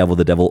gets out of the devil.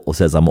 The devil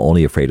says, I'm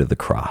only afraid of the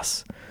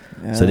cross.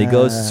 So then he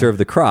goes to serve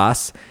the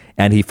cross,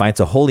 and he finds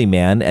a holy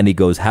man, and he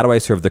goes, how do I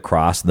serve the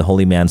cross? And the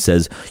holy man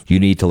says, you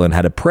need to learn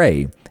how to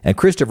pray. And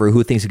Christopher,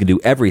 who thinks he can do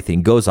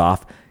everything, goes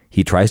off.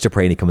 He tries to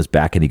pray, and he comes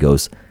back, and he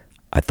goes,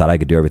 I thought I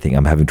could do everything.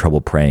 I'm having trouble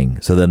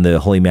praying. So then the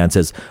holy man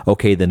says,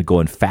 okay, then go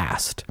and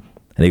fast.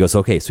 And he goes,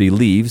 okay. So he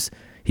leaves.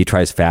 He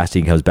tries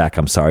fasting. He comes back.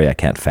 I'm sorry, I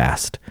can't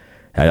fast.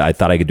 I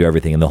thought I could do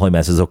everything. And the holy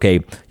man says,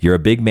 okay, you're a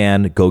big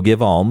man. Go give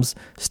alms.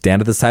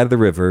 Stand at the side of the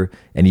river,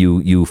 and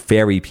you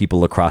ferry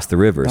people across the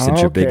river.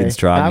 Since you're big and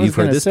strong, you've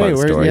heard this part of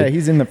the story. Yeah,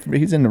 he's in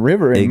the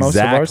river in most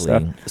of our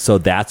stuff. So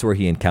that's where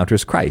he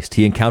encounters Christ.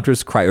 He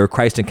encounters Christ, or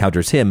Christ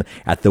encounters him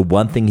at the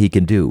one thing he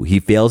can do. He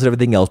fails at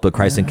everything else, but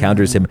Christ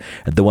encounters him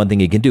at the one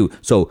thing he can do.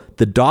 So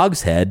the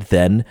dog's head,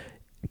 then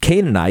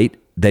Canaanite.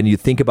 Then you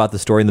think about the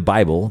story in the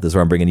Bible. This is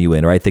where I'm bringing you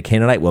in, right? The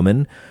Canaanite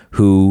woman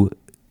who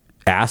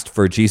asked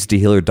for Jesus to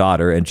heal her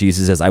daughter, and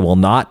Jesus says, I will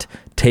not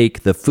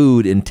take the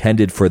food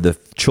intended for the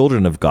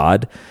children of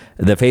God,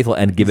 the faithful,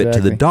 and give it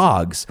to the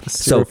dogs.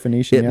 So it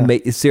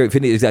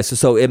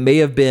may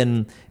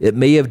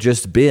have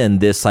just been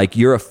this, like,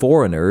 you're a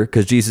foreigner,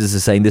 because Jesus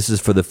is saying this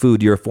is for the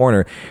food, you're a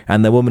foreigner.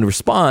 And the woman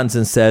responds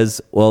and says,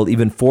 well,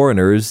 even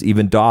foreigners,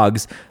 even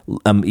dogs,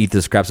 eat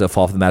the scraps that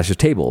fall from the master's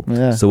table.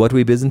 Yeah. So what do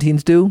we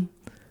Byzantines do?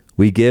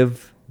 We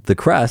give the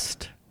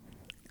crust,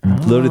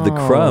 literally the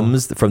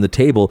crumbs from the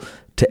table,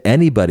 to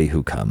anybody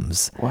who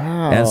comes.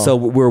 Wow. And so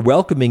we're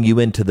welcoming you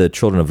into the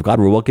children of God.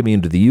 We're welcoming you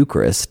into the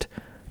Eucharist,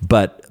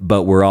 but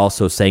we're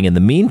also saying, in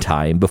the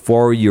meantime,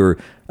 before you're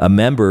a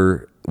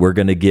member, we're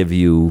going to give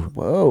you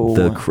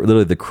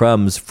literally the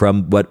crumbs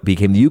from what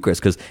became the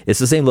Eucharist, because it's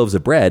the same loaves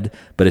of bread,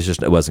 but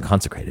it wasn't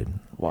consecrated.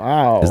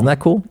 Wow. Isn't that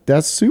cool?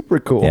 That's super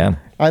cool. Yeah.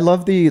 I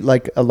love the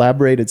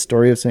elaborated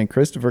story of St.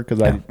 Christopher,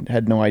 because I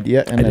had no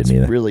idea, and that's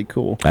really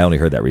cool. I only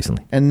heard that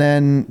recently. And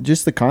then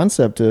just the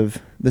concept of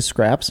the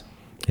scraps.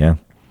 Yeah.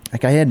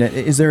 Like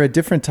is there a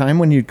different time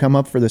when you'd come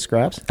up for the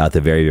scraps? At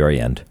the very,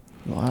 very end.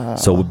 Wow.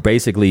 So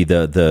basically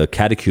the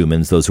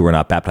catechumens, those who were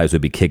not baptized,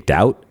 would be kicked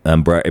out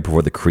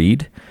before the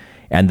creed.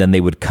 And then they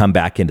would come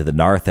back into the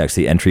narthex,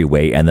 the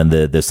entryway, and then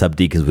the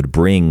subdeacons would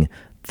bring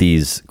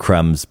these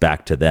crumbs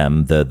back to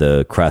them,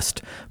 the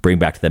crust, bring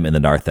back to them in the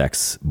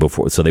narthex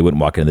before. So they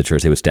wouldn't walk into the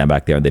church. They would stand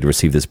back there, and they'd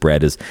receive this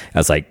bread as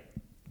like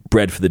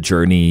bread for the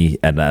journey,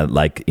 and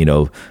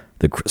the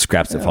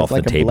scraps that fall from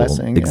like the table.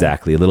 Blessing,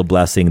 exactly. A little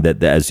blessing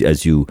that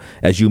as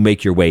you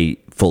make your way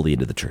fully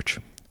into the church.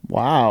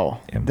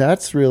 Wow. Yeah.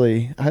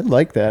 I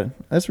like that.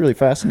 That's really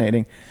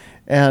fascinating.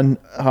 And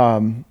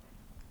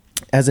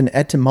as an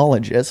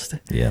etymologist,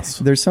 yes,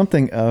 there's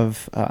something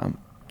of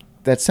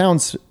that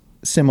sounds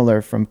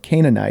similar from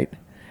Canaanite,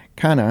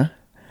 kana,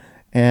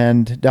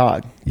 and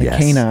dog,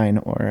 canine,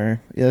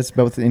 or it's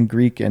both in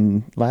Greek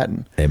and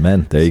Latin.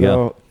 Amen. There you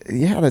go.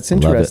 Yeah, that's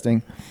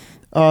interesting.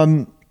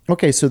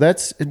 Okay, so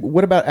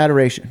what about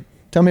adoration?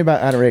 Tell me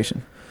about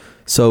adoration.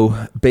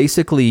 So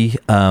basically,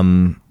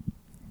 the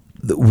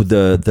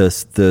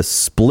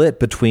split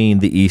between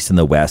the East and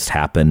the West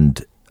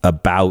happened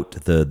about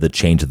the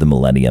change of the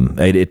millennium.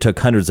 It took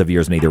hundreds of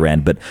years on either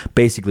end, but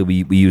basically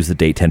we use the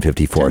date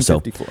 1054.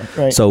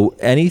 1054, right. So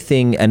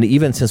anything, and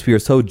even since we were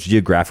so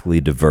geographically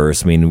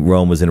diverse, I mean,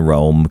 Rome was in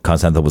Rome,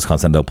 Constantinople was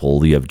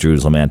Constantinople, you have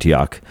Jerusalem,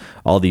 Antioch,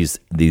 all these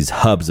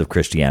hubs of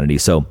Christianity.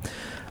 So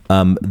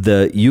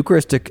the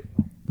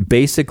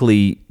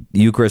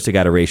Eucharistic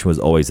adoration was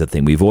always the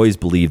thing. We've always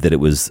believed that it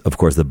was, of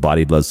course, the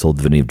body, blood, soul,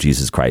 divinity of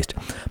Jesus Christ.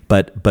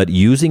 But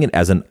using it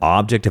as an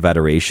object of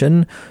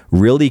adoration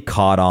really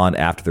caught on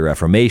after the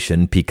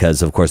Reformation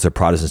because, of course, the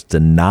Protestants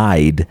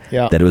denied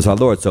that it was our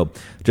Lord. So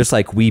just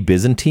like we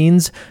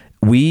Byzantines,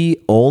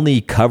 we only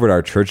covered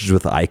our churches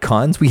with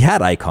icons. We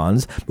had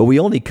icons, but we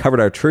only covered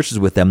our churches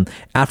with them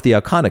after the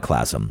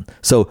iconoclasm.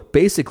 So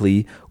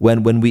basically,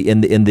 when we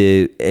in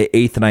the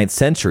 8th and 9th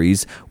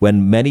centuries,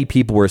 when many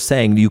people were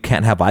saying you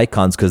can't have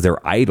icons because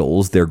they're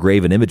idols, they're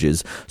graven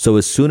images. So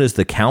as soon as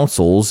the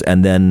councils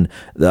and then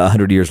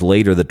 100 years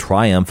later, the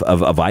triumph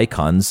of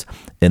icons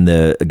in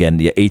the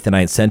 8th and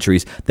 9th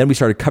centuries, then we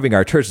started covering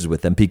our churches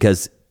with them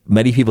because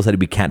many people said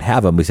we can't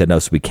have them. We said, no,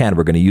 so we can.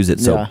 We're going to use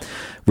it. So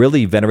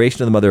really,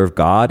 veneration of the Mother of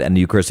God and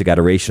the Eucharistic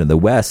adoration in the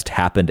West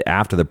happened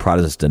after the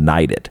Protestants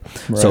denied it.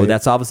 Right. So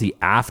that's obviously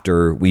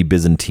after we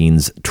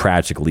Byzantines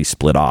tragically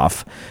split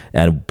off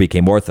and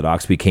became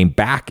Orthodox. We came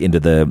back into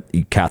the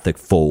Catholic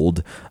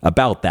fold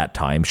about that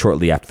time,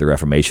 shortly after the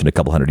Reformation, a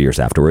couple hundred years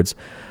afterwards.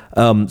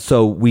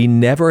 So we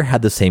never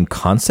had the same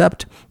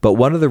concept. But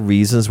one of the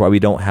reasons why we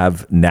don't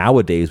have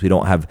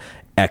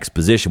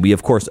exposition. We,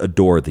 of course,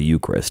 adore the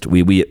Eucharist.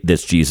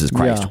 This Jesus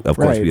Christ. Of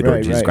course, we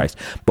adore Jesus Christ.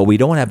 But we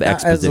don't have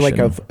exposition.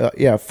 As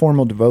like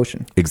formal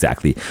devotion.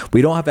 Exactly.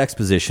 We don't have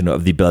exposition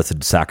of the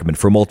Blessed Sacrament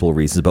for multiple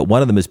reasons, but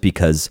one of them is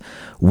because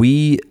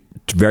we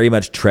very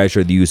much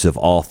treasure the use of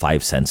all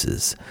five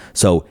senses.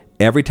 So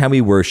every time we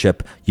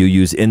worship, you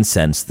use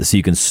incense so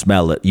you can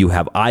smell it. You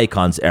have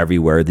icons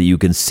everywhere that you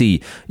can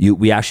see.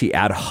 We actually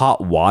add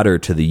hot water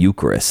to the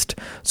Eucharist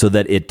so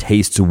that it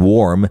tastes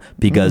warm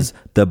because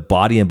the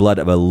body and blood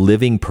of a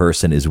living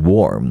person is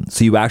warm.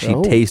 So you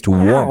actually taste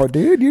warm. Wow,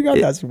 dude, you got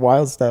that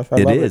wild stuff.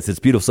 It is. It's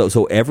beautiful.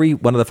 So every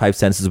one of the five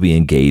senses we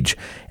engage.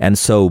 And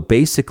so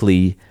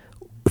basically,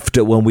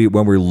 when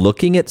we're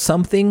looking at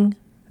something,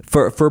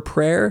 For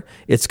prayer,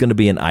 it's going to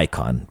be an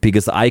icon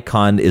because the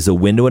icon is a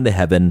window into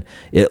heaven.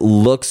 It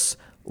looks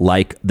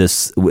like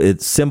this.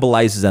 It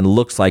symbolizes and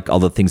looks like all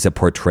the things it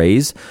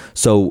portrays.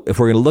 So if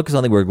we're going to look at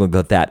something, we're going to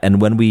look at that. And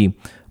when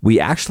we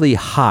actually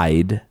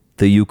hide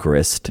the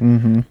Eucharist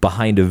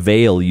behind a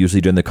veil, usually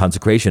during the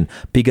consecration,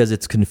 because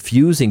it's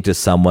confusing to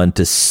someone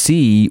to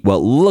see what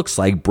looks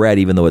like bread,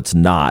 even though it's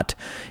not.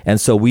 And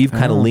so we've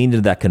kind of leaned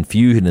into that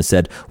confusion and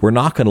said, we're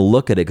not going to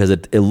look at it because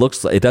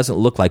it doesn't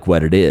look like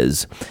what it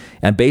is.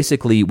 And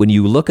basically, when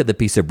you look at the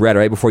piece of bread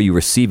right before you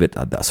receive it,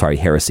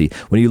 heresy.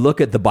 When you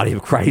look at the body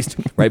of Christ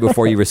right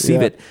before you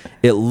receive it,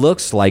 it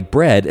looks like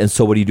bread. And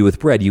so what do you do with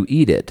bread? You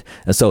eat it.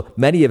 And so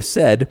many have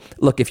said,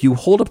 look, if you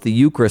hold up the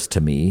Eucharist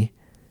to me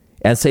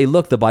and say,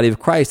 look, the body of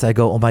Christ, I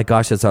go, oh my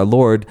gosh, that's our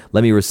Lord.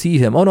 Let me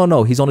receive him. Oh,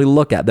 no, he's only to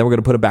look at. Then we're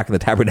going to put him back in the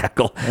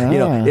tabernacle.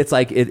 It's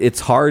like,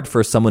 it's hard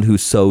for someone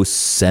who's so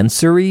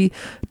sensory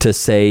to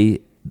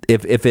say,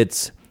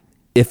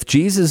 if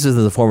Jesus is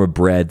in the form of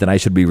bread, then I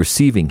should be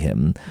receiving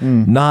him,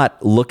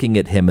 not looking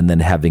at him and then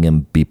having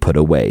him be put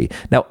away.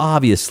 Now,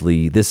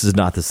 obviously, this is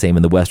not the same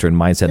in the Western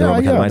mindset, the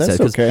Roman Catholic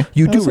mindset, because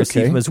you do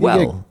receive him as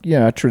well.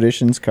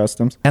 Traditions,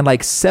 customs. And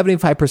like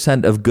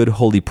 75% of good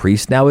holy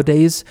priests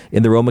nowadays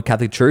in the Roman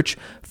Catholic Church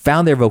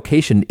found their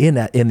vocation in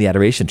the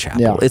Adoration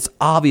Chapel. Yeah. It's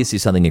obviously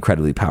something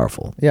incredibly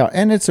powerful. Yeah,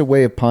 and it's a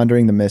way of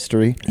pondering the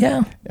mystery.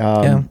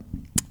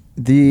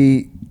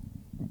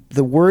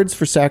 The words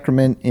for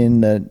sacrament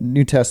in the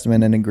New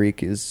Testament and in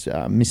Greek is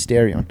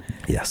mysterion.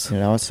 Yes.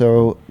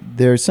 So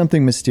there's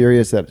something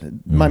mysterious that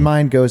my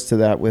mind goes to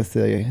that with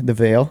the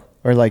veil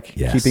or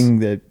keeping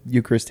the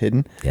Eucharist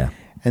hidden. Yeah.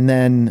 And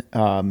then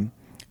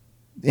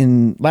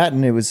in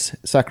Latin, it was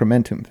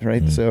sacramentum,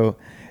 right? So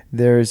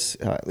there's,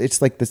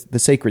 it's like the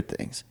sacred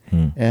things.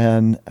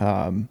 And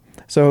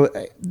so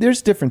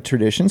there's different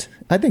traditions.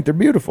 I think they're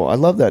beautiful. I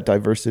love that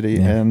diversity.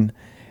 Yeah. And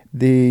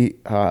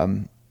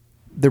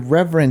the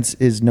reverence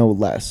is no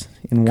less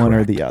in one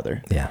or the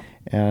other. Yeah.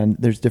 And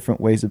there's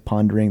different ways of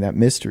pondering that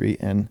mystery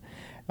and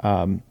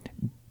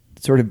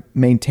sort of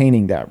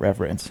maintaining that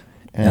reverence.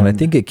 And I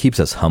think it keeps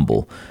us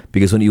humble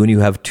because when you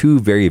have two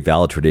very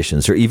valid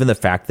traditions, or even the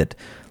fact that,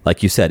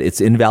 like you said,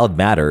 it's invalid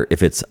matter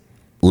if it's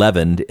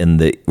leavened in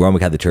the Roman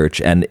Catholic Church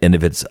and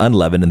if it's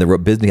unleavened in the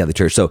Byzantine Catholic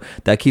Church. So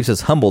that keeps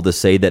us humble to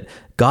say that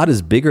God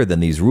is bigger than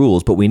these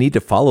rules, but we need to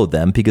follow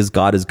them because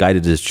God has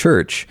guided his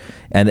church.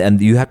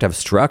 And you have to have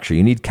structure.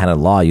 You need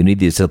canon law. You need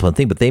the discipline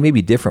thing, but they may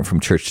be different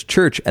from church to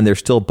church, and they're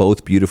still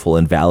both beautiful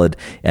and valid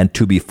and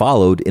to be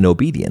followed in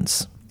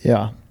obedience.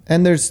 Yeah.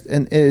 And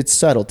it's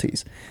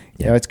subtleties.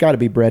 It's got to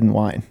be bread and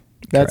wine.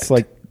 That's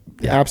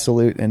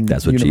absolute and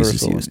that's what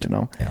universal. Jesus used.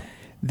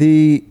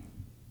 The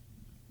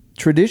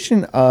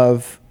tradition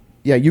of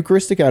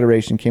Eucharistic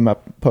adoration came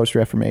up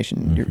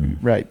post-Reformation. You're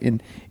right,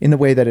 in the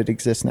way that it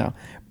exists now.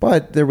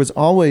 But there was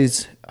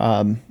always,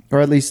 or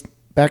at least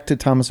back to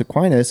Thomas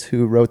Aquinas,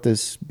 who wrote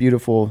this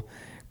beautiful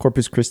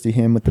Corpus Christi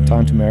hymn with the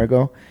Tantum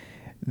Ergo.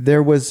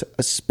 There was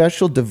a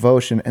special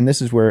devotion, and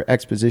this is where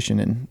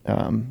exposition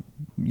and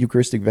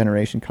Eucharistic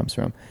veneration comes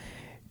from,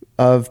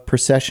 of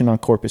procession on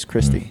Corpus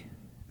Christi.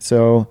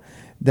 So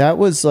that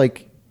was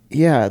like,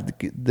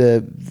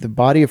 the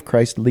body of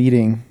Christ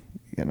leading,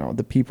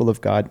 the people of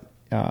God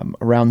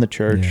around the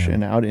church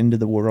and out into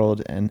the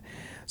world. And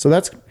so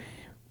that's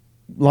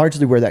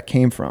largely where that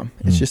came from.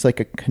 It's just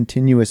like a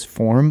continuous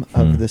form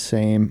of the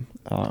same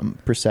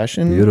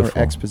procession or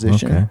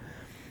exposition. Okay.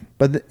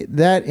 But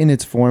that in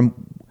its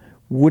form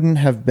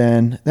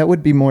that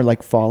would be more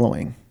like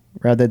following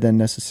rather than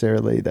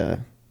necessarily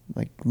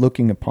like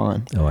looking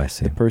upon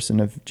the person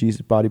of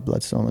Jesus, body,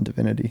 blood, soul, and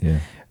divinity.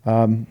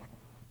 Yeah.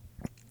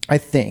 I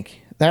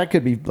think that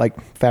could be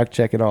like fact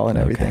check it all and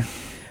everything.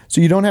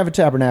 So you don't have a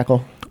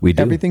tabernacle. We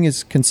do. Everything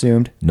is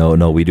consumed.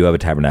 No, we do have a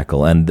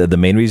tabernacle. And the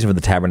main reason for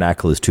the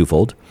tabernacle is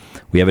twofold.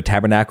 We have a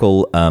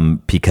tabernacle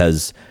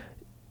because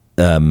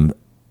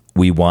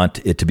we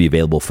want it to be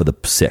available for the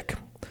sick.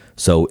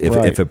 So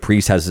if a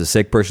priest has a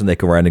sick person, they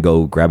can run and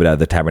go grab it out of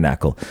the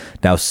tabernacle.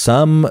 Now,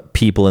 some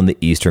people in the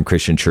Eastern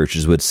Christian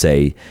churches would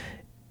say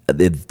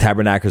the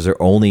tabernacles are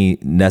only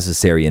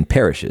necessary in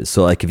parishes.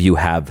 So like if you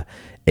have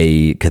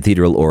a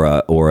cathedral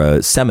or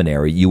a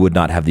seminary, you would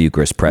not have the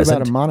Eucharist present.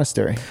 What about a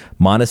monastery?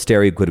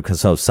 Monastery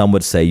so some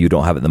would say you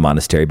don't have it in the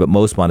monastery, but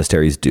most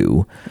monasteries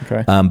do.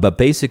 Okay. But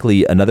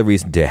basically, another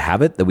reason to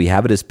have it, that we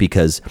have it, is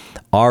because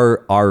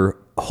our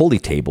holy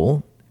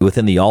table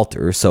within the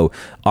altar. So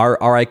our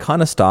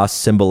iconostas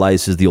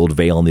symbolizes the old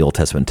veil in the Old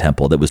Testament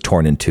temple that was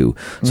torn in two.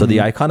 So the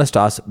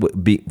iconostas,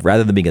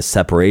 rather than being a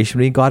separation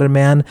between God and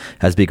man,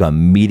 has become a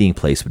meeting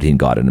place between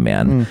God and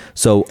man.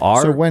 So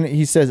when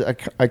he says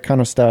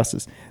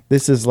iconostasis,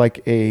 this is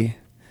like a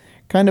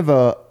kind of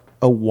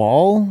a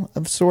wall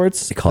of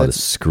sorts. They call it a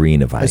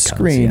screen of icons. A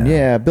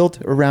screen,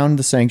 built around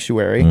the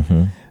sanctuary.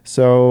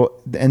 So,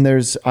 and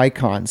there's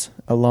icons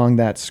along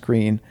that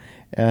screen.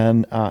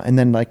 And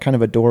then like kind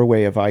of a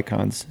doorway of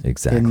icons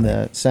in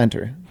the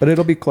center, but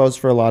it'll be closed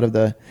for a lot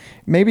of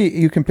maybe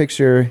you can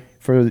picture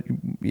for,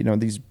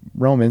 these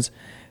Romans,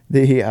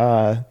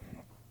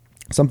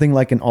 something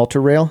like an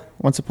altar rail.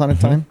 Once upon a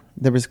time,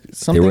 there was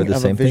something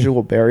of a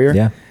visual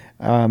barrier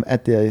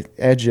at the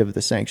edge of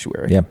the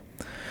sanctuary. Yeah.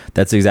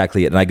 That's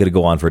exactly it. And I got to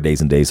go on for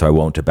days and days, so I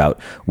won't, about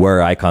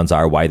where icons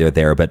are, why they're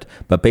there. But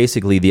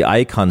basically, the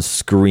icon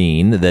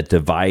screen that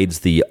divides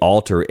the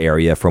altar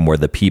area from where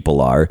the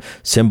people are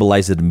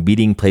symbolizes the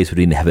meeting place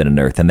between heaven and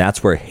earth. And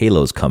that's where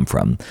halos come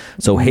from.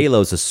 So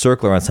halos, a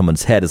circle around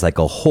someone's head, is like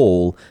a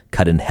hole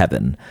cut in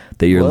heaven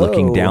that you're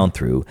looking down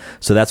through.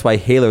 So that's why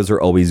halos are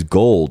always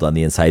gold on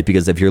the inside,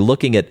 because if you're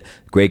looking at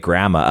great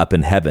grandma up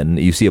in heaven,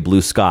 you see a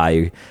blue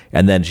sky,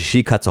 and then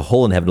she cuts a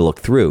hole in heaven to look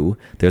through.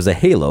 There's a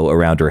halo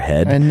around her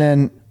head. And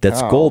then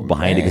that's gold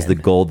behind it, because the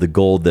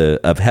gold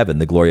of heaven,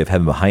 the glory of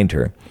heaven behind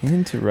her.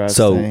 Interesting.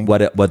 So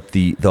what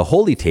the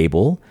holy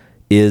table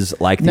is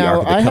like the Ark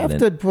of the Covenant. Now I have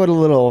to put a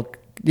little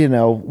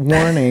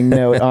warning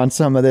note on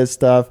some of this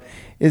stuff,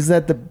 is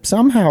that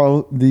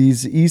somehow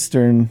these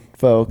Eastern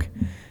folk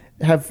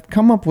have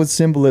come up with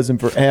symbolism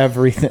for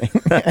everything.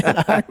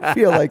 And I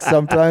feel like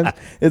sometimes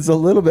it's a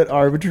little bit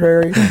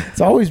arbitrary. It's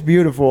always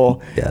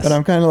beautiful, but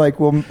I'm kind of like,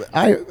 well,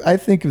 I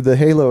think of the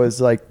halo as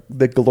like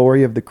the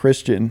glory of the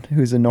Christian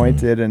who's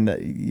anointed, and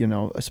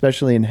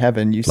especially in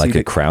heaven, you like see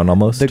a crown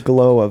almost, the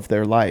glow of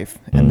their life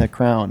and the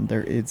crown.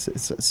 It's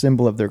a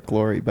symbol of their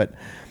glory. But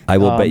I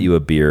will bet you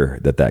a beer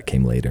that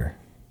came later.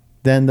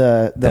 Then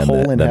the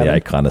hole in heaven.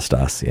 The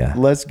iconostas,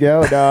 Let's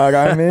go, dog.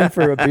 I'm in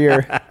for a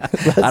beer.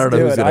 I don't know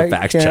who's going to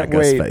fact check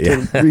us, but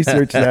to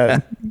research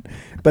that.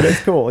 But it's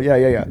cool.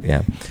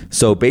 Yeah.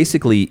 So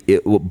basically,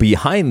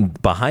 behind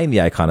the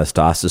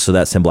iconostas, so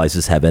that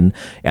symbolizes heaven,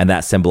 and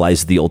that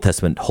symbolizes the Old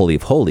Testament Holy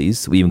of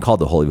Holies. We even call it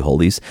the Holy of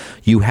Holies.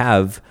 You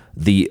have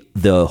the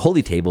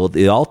holy table,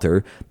 the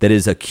altar, that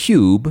is a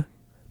cube,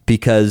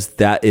 because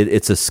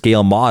it's a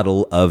scale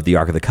model of the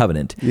Ark of the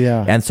Covenant.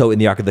 Yeah. And so in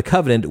the Ark of the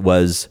Covenant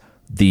was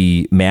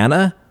the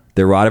manna,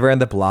 the rod of Aaron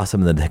that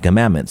blossomed, and the Ten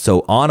Commandments.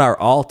 So on our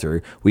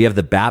altar, we have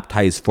the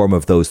baptized form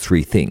of those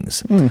three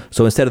things.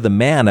 So instead of the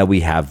manna,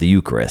 we have the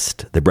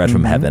Eucharist, the bread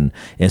from heaven.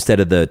 Instead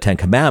of the Ten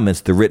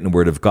Commandments, the written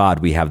word of God,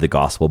 we have the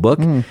gospel book.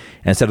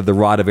 Instead of the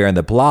rod of Aaron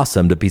that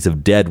blossomed, a piece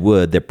of dead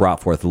wood that brought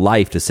forth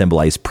life to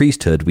symbolize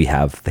priesthood, we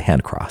have the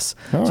hand cross.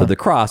 So the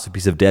cross, a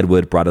piece of dead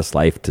wood, brought us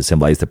life to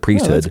symbolize the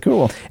priesthood. That's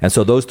cool. And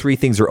so those three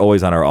things are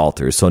always on our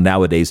altars. So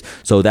nowadays,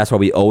 that's why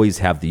we always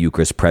have the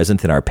Eucharist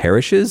present in our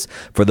parishes,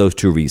 for those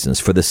two reasons.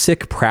 For the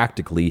sick,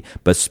 practically,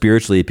 but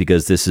spiritually,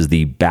 because this is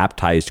the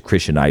baptized,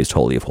 Christianized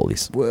Holy of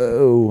Holies.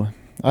 Whoa.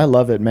 I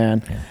love it,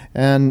 man. Yeah.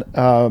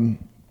 And,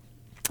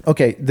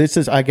 okay,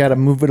 I got to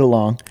move it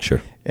along.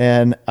 Sure.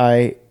 And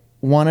I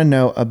want to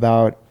know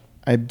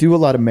I do a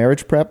lot of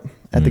marriage prep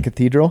at the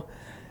cathedral,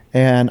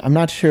 and I'm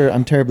not sure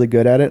I'm terribly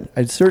good at it.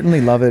 I certainly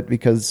love it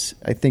because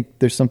I think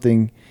there's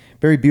something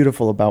very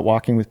beautiful about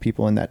walking with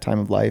people in that time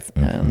of life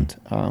and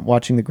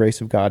watching the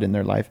grace of God in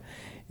their life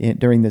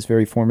during this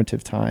very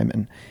formative time.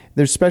 And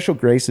there's special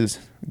graces.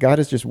 God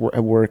is just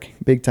at work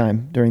big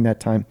time during that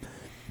time.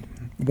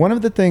 One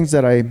of the things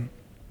that I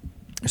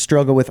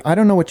struggle with, I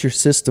don't know what your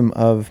system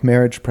of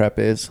marriage prep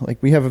is. Like,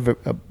 we have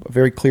a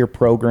very clear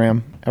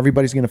program.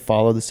 Everybody's going to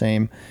follow the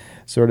same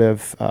sort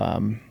of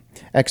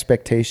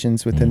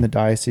expectations within the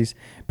diocese.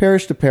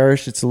 Parish to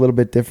parish, it's a little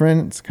bit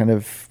different. It's kind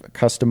of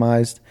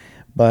customized,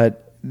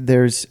 but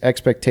there's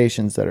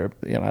expectations that are,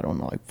 I don't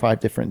know, like 5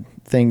 different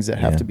things that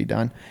have to be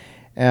done.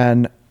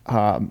 And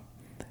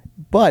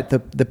but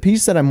the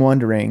piece that I'm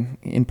wondering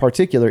in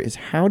particular is,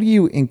 how do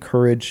you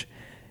encourage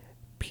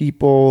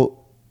people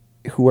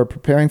who are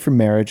preparing for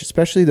marriage,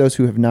 especially those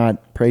who have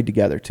not prayed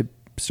together, to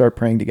start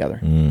praying together?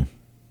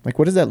 Like,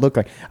 what does that look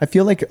like? I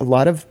feel like a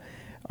lot of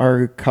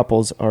our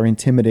couples are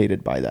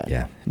intimidated by that.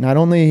 Yeah. Not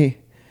only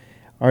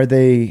are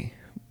they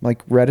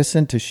like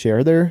reticent to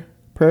share their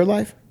prayer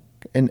life,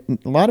 and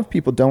a lot of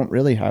people don't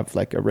really have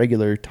like a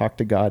regular talk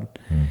to God,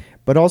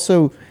 but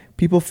also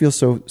people feel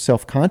so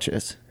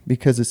self-conscious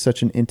because it's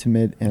such an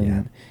intimate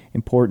and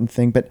important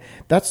thing. But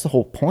that's the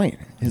whole point,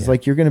 is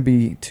like, you're going to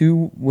be,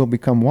 two will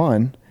become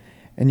one,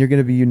 and you're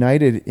going to be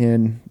united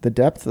in the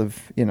depth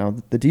of,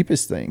 the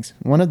deepest things.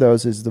 One of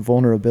those is the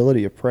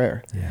vulnerability of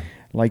prayer. Yeah.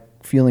 Like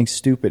feeling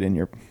stupid in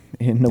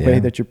the way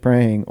that you're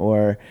praying,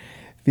 or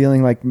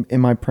feeling like,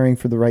 am I praying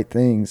for the right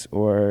things?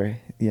 Or,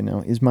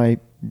 is my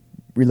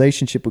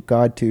relationship with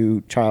God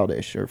too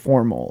childish or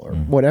formal, or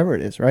whatever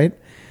it is, right?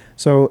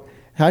 So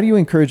how do you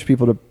encourage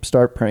people to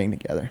start praying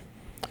together?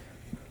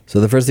 So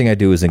the first thing I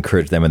do is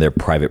encourage them in their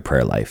private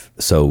prayer life.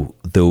 So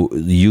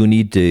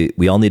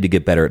we all need to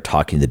get better at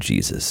talking to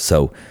Jesus.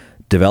 So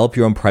develop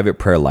your own private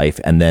prayer life,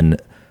 and then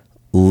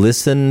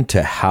listen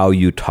to how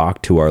you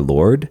talk to our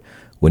Lord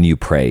when you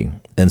pray.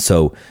 And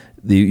so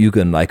you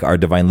can, like, our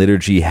Divine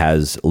Liturgy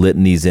has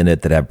litanies in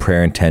it that have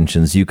prayer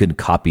intentions. You can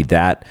copy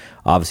that.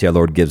 Obviously, our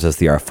Lord gives us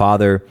the Our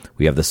Father.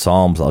 We have the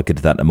Psalms. I'll get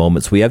to that in a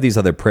moment. So we have these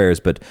other prayers,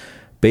 but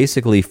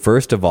basically,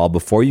 first of all,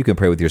 before you can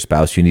pray with your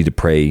spouse, you need to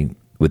pray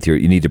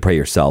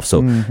yourself.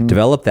 So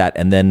develop that,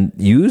 and then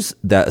use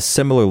that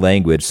similar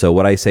language. So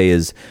what I say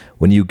is,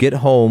 when you get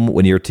home,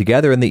 when you're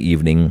together in the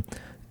evening,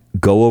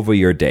 go over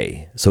your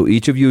day. So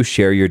each of you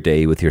share your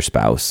day with your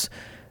spouse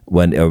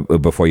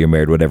before you're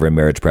married, whatever, in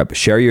marriage prep.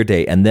 Share your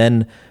day, and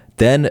then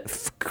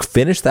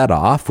finish that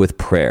off with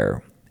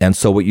prayer. And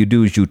so what you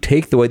do is, you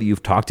take the way that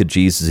you've talked to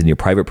Jesus in your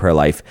private prayer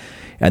life,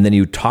 and then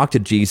you talk to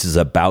Jesus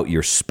about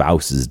your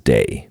spouse's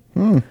day.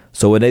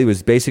 So in other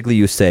words, basically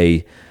you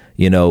say,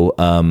 thank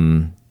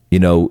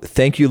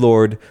you,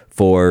 Lord,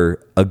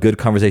 for a good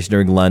conversation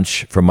during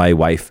lunch from my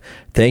wife.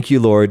 Thank you,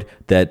 Lord,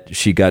 that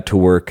she got to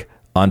work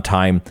on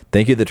time.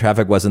 Thank you, the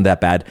traffic wasn't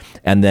that bad.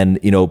 And then,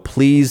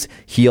 please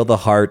heal the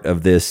heart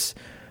of this,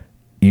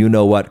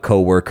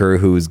 coworker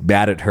who's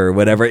bad at her,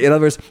 whatever. In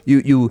other words,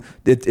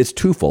 it's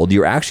twofold.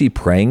 You're actually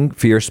praying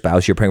for your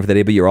spouse. You're praying for the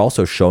day, but you're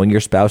also showing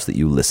your spouse that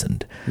you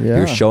listened. Yeah.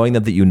 You're showing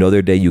them that you know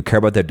their day, you care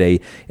about their day,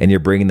 and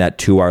you're bringing that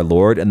to our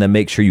Lord. And then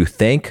make sure you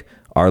thank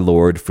our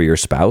Lord for your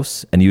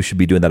spouse. And you should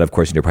be doing that, of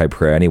course, in your private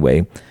prayer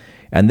anyway.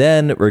 And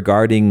then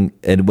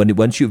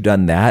once you've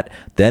done that,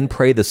 then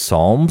pray the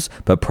Psalms,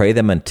 but pray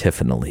them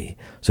antiphonally.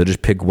 So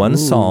just pick one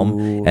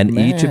psalm, and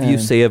each of you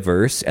say a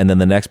verse, and then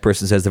the next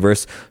person says the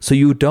verse. So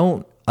you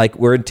don't, like,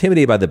 we're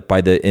intimidated by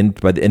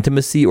the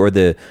intimacy or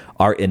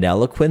our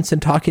ineloquence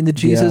in talking to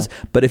Jesus.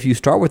 Yeah. But if you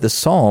start with the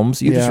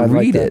Psalms, you just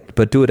read it,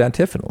 but do it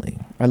antiphonally.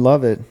 I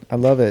love it.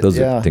 Those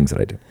are things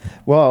that I do.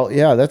 Well,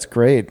 yeah, that's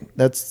great.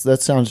 That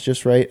sounds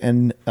just right.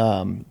 And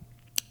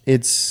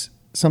it's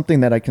something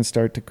that I can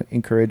start to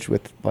encourage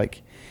with,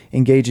 like,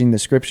 engaging the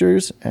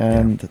scriptures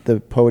and the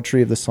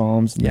poetry of the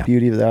Psalms and the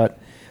beauty of that.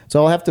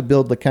 So I'll have to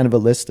build kind of a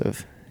list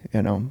of,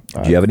 do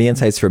you have any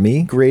insights for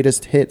me?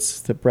 Greatest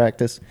hits to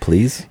practice,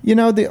 please.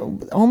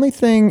 The only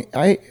thing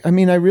I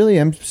really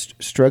am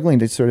struggling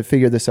to sort of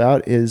figure this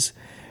out is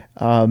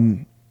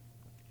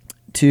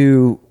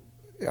to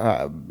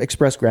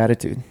express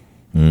gratitude.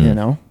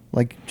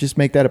 Like, just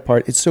make that a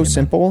part. It's so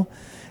simple.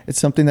 It's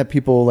something that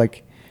people,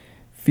 like,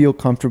 feel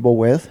comfortable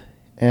with,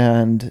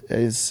 and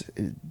is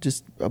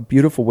just a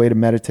beautiful way to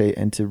meditate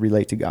and to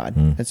relate to God.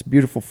 It's a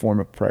beautiful form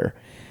of prayer,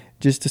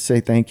 just to say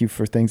thank you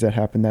for things that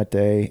happened that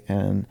day.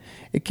 And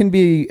it can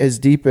be as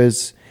deep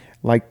as,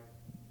 like,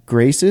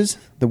 graces,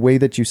 the way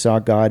that you saw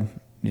God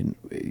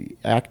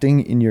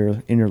acting in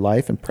your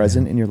life and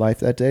present in your life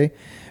that day.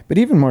 But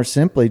even more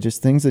simply,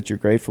 just things that you're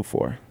grateful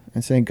for,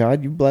 and saying,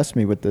 God, you blessed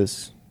me with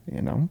this,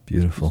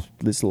 beautiful,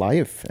 this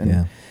life.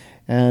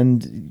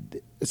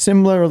 And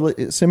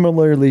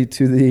similarly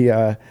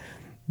to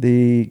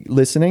the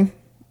listening,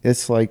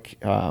 it's like,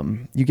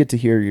 you get to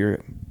hear your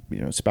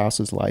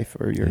spouse's life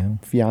or your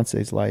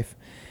fiance's life.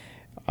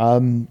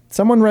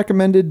 Someone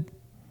recommended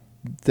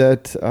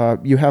that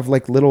you have,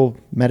 like, little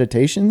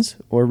meditations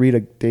or read a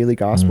daily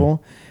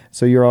gospel.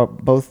 So you're all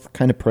both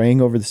kind of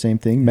praying over the same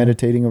thing,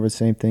 meditating over the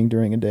same thing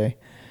during a day.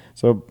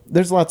 So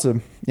there's lots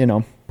of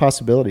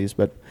possibilities.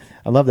 But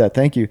I love that.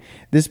 Thank you.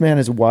 This man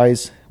is a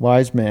wise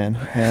man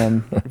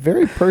and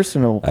very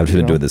personal. I've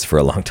been doing this for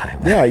a long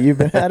time. Yeah, you've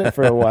been at it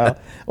for a while,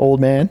 old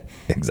man.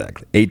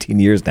 Exactly. 18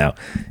 years now.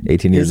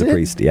 18 years Is a it?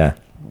 priest. Yeah.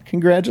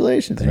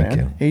 Congratulations, Thank man.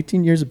 you.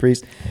 18 years of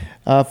priest.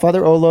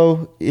 Father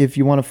Olo, if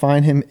you want to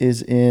find him,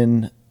 is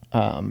in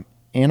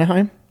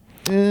Anaheim?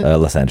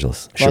 Los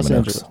Angeles. Los Sherman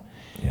Angeles. Oaks.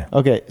 Yeah.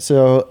 Okay,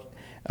 so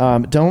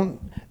don't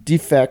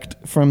defect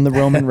from the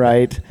Roman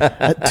Rite.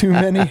 Too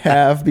many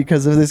have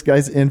because of this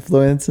guy's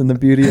influence and the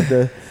beauty of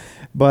the...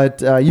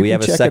 But you We can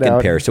have a check it second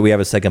out. parish. So we have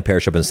a second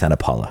parish up in Santa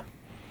Paula.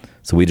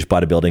 So we just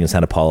bought a building in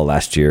Santa Paula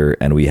last year,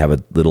 and we have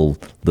a little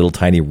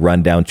tiny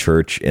rundown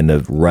church in a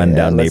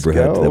rundown let's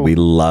neighborhood go. that we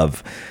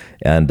love.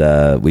 And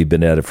we've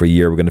been at it for a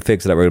year. We're going to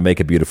fix it up. We're going to make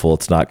it beautiful.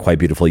 It's not quite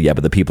beautiful yet,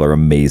 but the people are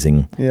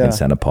amazing in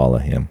Santa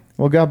Paula. Yeah.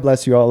 Well, God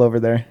bless you all over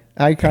there.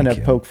 I kind Thank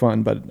of you. poke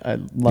fun, but I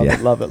love Yeah.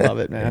 it, love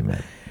it, man.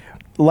 Amen.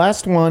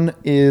 Last one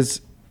is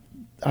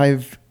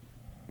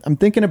I'm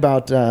thinking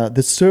about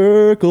the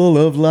circle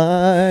of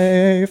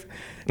life.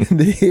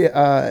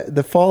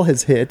 The fall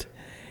has hit,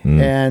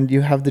 and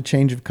you have the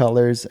change of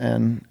colors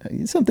and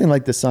something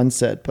like the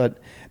sunset. But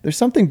there's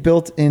something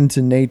built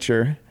into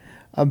nature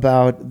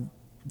about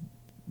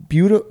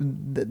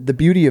the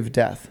beauty of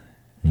death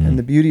and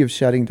the beauty of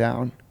shutting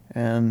down.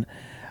 And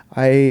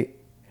I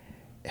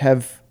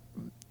have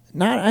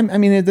not. I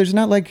mean, there's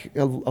not like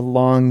a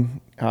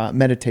long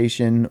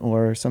meditation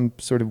or some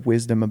sort of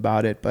wisdom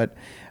about it, but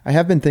I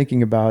have been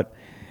thinking about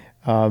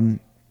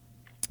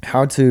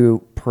how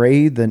to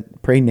pray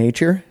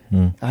nature.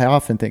 I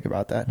often think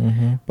about that,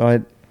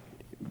 but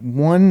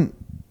one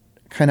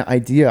kind of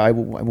idea I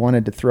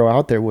wanted to throw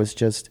out there was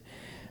just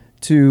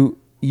to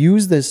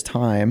use this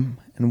time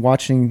and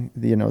watching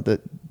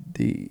the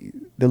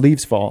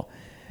leaves fall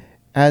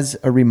as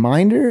a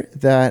reminder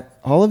that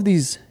all of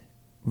these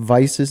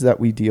vices that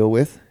we deal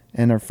with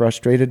and are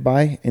frustrated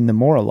by in the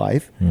moral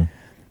life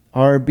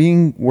are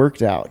being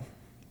worked out,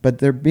 but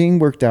they're being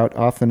worked out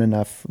often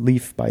enough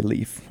leaf by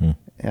leaf.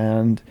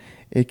 And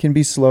it can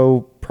be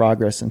slow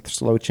progress and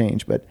slow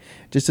change, but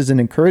just as an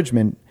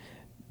encouragement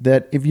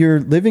that if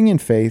you're living in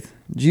faith,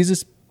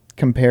 Jesus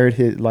compared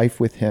his life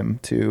with him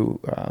to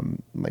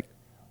like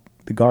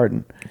the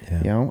garden.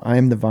 Yeah. I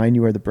am the vine,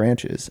 you are the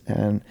branches.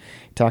 And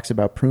he talks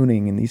about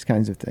pruning and these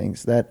kinds of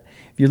things, that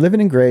if you're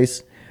living in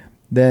grace,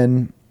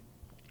 then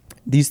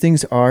these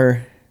things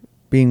are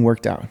being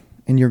worked out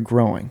and you're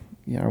growing.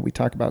 We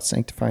talk about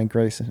sanctifying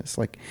grace, and it's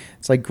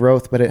like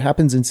growth, but it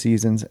happens in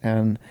seasons.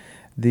 And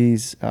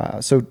these,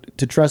 so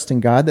to trust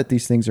in God that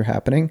these things are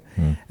happening,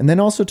 and then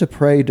also to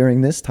pray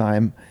during this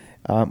time,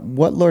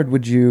 what, Lord,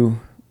 would you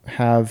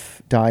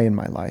have die in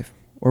my life?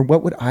 Or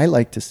what would I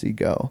like to see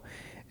go?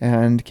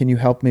 And can you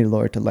help me,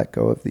 Lord, to let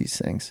go of these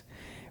things?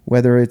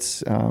 Whether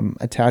it's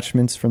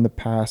attachments from the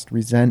past,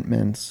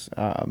 resentments,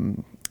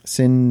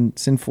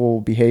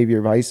 sinful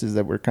behavior, vices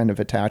that we're kind of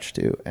attached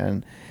to,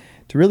 and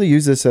to really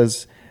use this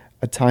as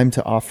a time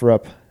to offer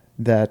up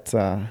that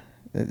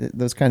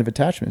those kind of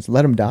attachments.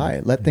 Let them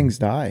die. Let things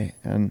die,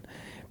 and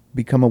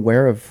become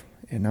aware of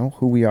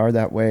who we are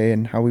that way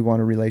and how we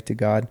want to relate to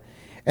God.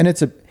 And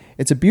it's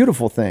a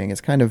beautiful thing. It's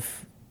kind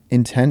of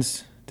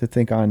intense to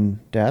think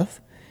on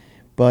death,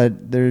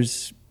 but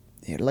there's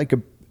like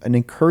an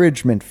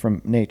encouragement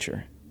from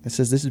nature that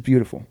says this is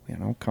beautiful.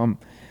 Come,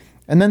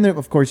 and then there,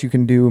 of course you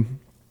can do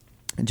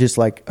just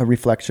like a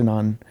reflection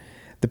on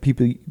the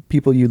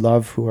people you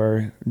love who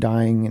are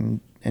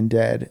dying and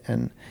dead,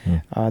 and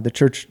the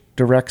church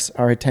directs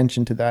our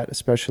attention to that,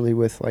 especially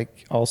with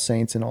like All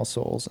Saints and All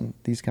Souls and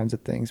these kinds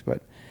of things.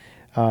 But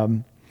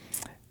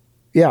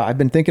I've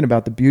been thinking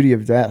about the beauty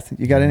of death.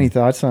 You got any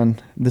thoughts on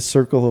the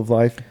circle of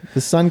life?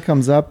 The sun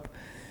comes up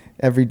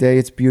every day.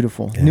 It's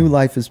beautiful. New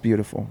life is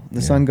beautiful.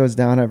 The sun goes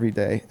down every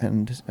day,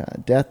 and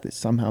death is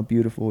somehow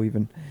beautiful.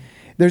 Even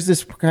there's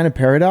this kind of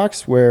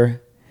paradox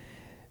where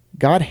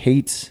God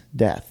hates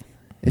death.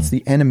 It's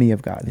the enemy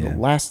of God, the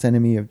last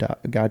enemy of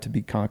God to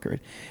be conquered.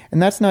 And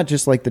that's not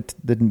just like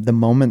the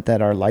moment that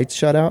our lights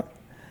shut out,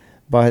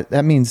 but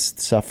that means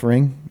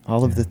suffering,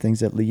 all of the things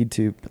that lead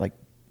to like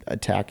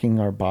attacking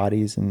our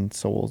bodies and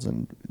souls,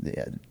 and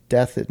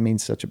death. It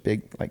means such a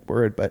big like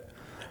word, but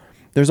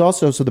there's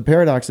also, so the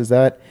paradox is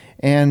that,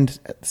 and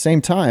at the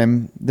same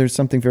time, there's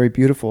something very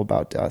beautiful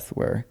about death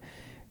where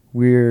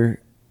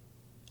we're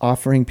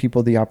offering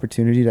people the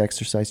opportunity to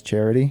exercise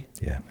charity.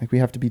 Like we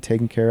have to be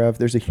taken care of.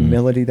 There's a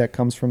humility that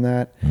comes from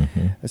that.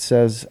 It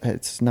says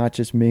it's not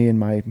just me and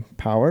my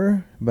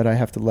power, but I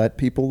have to let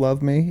people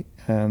love me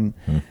and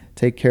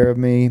take care of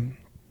me.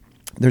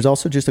 There's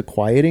also just a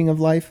quieting of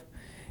life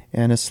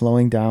and a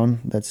slowing down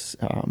that's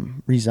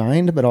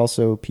resigned, but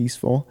also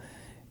peaceful.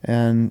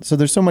 And so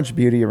there's so much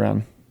beauty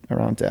around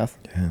death.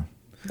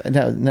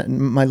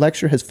 My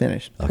lecture has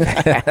finished.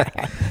 Okay.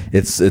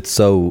 It's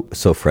so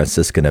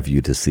Franciscan of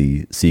you to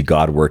see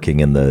God working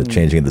in the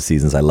changing of the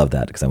seasons. I love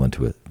that because I went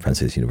to a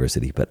Franciscan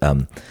university. But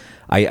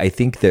I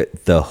think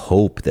that the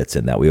hope that's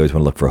in that, we always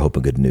want to look for hope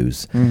and good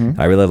news.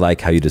 I really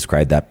like how you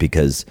describe that,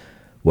 because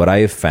what I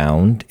have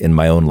found in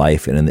my own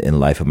life and in the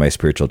life of my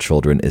spiritual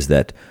children is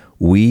that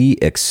we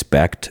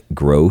expect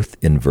growth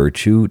in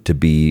virtue to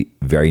be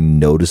very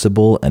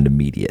noticeable and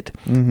immediate.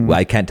 Well,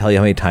 I can't tell you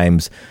how many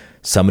times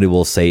somebody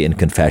will say in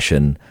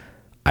confession,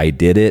 I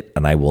did it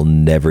and I will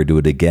never do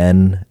it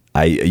again.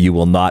 You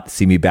will not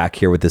see me back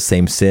here with the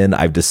same sin.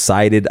 I've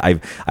decided.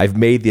 I've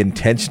made the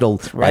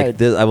intentional like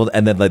this. I will,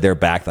 and then like they're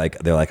back. Like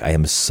they're like, I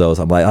am so.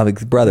 I'm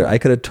like, brother, I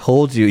could have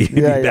told you. You'd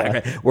be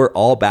back. We're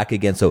all back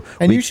again. So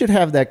you should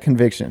have that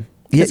conviction.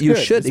 Yeah, it's you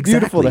good. should. It's exactly.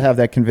 beautiful to have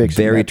that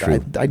conviction. Very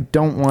true. I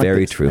don't want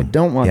Very this. true. I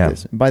don't want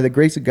this. By the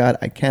grace of God,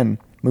 I can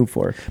move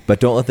forward. But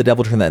don't let the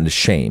devil turn that into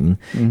shame.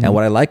 And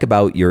what I like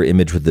about your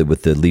image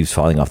with the leaves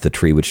falling off the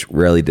tree, which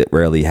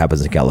rarely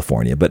happens in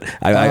California, but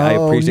I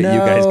appreciate you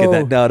guys get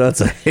that. No,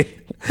 it's okay.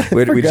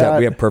 we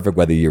have perfect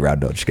weather year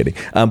round. No, just kidding.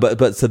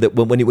 But so that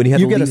when you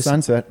have you the get leaves, a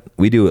sunset.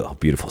 We do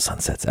beautiful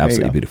sunsets,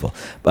 absolutely beautiful.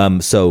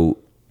 So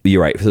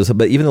you're right. So,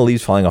 but even the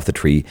leaves falling off the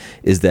tree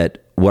is that.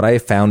 What I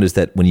have found is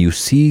that when you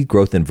see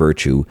growth in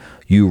virtue,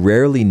 you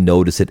rarely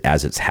notice it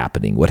as it's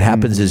happening. What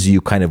happens is you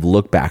kind of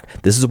look back.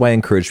 This is why I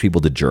encourage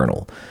people to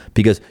journal,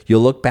 because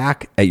you'll look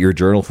back at your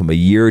journal from a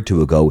year or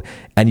two ago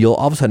and you'll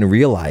all of a sudden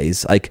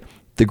realize like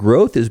the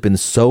growth has been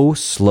so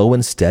slow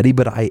and steady,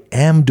 but I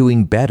am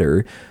doing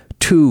better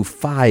 2,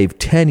 5,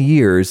 10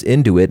 years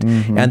into it.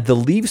 And the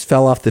leaves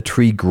fell off the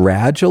tree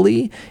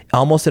gradually,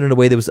 almost in a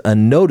way that was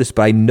unnoticed,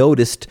 but I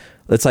noticed.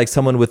 It's like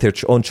someone with their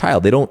own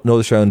child. They don't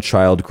notice their own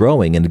child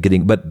growing and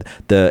getting, but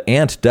the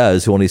aunt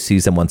does, who only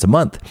sees them once a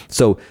month.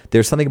 So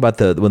there's something about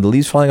when the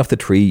leaves falling off the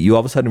tree, you all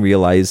of a sudden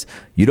realize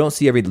you don't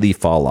see every leaf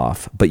fall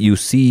off, but you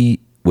see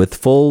with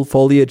full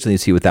foliage and you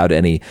see without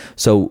any.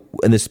 So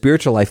in the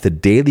spiritual life, the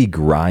daily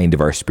grind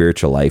of our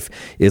spiritual life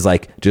is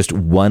like just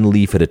one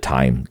leaf at a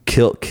time.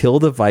 Kill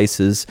the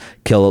vices,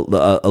 kill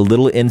a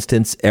little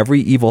instance,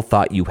 every evil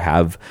thought you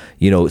have,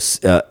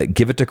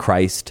 give it to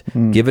Christ,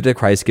 give it to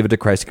Christ, give it to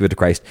Christ, give it to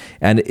Christ.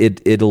 And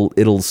it'll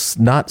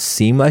not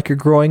seem like you're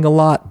growing a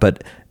lot,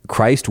 but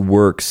Christ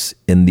works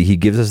he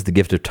gives us the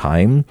gift of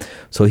time.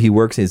 So he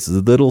works in these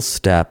little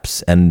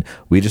steps and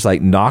we just like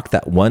let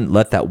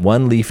that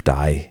one leaf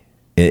die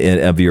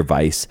of your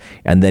vice,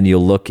 and then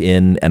you'll look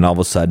in and all of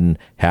a sudden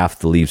half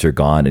the leaves are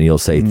gone and you'll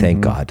say,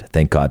 thank God.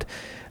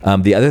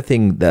 The other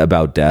thing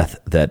about death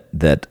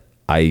that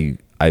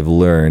I've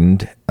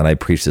learned, and I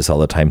preach this all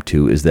the time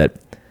too, is that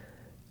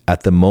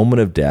at the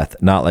moment of death,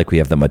 not like we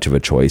have that much of a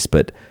choice,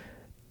 but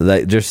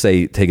just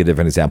take a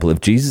different example. If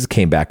Jesus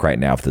came back right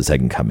now for the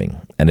second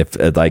coming, and if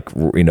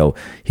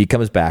he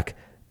comes back,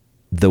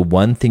 the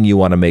one thing you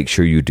want to make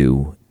sure you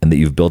do and that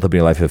you've built up in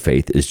your life of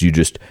faith is you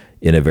just,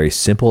 in a very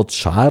simple,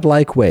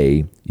 childlike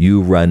way,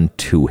 you run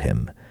to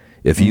him.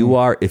 If you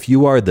are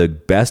the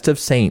best of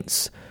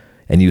saints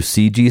and you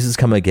see Jesus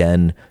come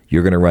again,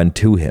 you're going to run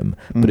to him.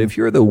 But if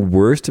you're the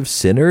worst of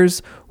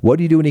sinners, what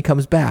do you do when he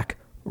comes back?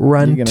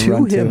 Run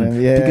to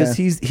him. Yeah. Because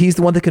he's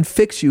the one that can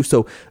fix you.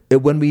 So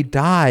when we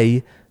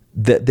die,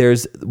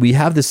 we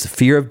have this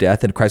fear of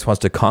death and Christ wants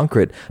to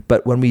conquer it,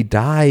 but when we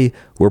die,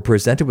 we're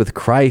presented with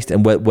Christ,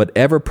 and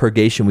whatever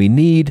purgation we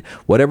need,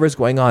 whatever is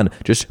going on,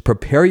 just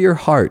prepare your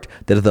heart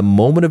that at the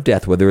moment of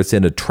death, whether it's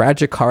in a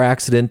tragic car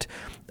accident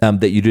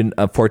that you didn't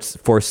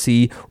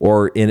foresee,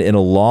 or in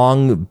a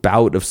long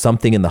bout of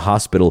something in the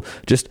hospital,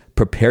 just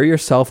prepare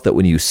yourself that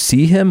when you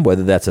see him,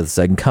 whether that's at the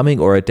second coming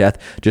or at death,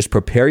 just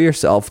prepare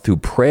yourself through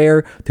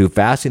prayer, through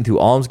fasting, through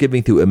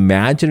almsgiving, through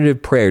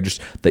imaginative prayer, just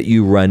that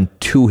you run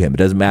to him. It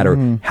doesn't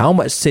matter how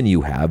much sin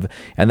you have.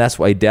 And that's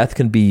why death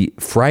can be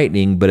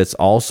frightening, but it's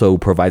also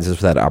provides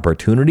us with that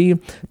opportunity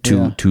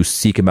to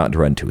seek him out and to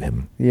run to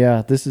him.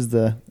 Yeah, this is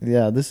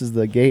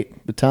the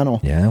gate, the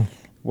tunnel. Yeah.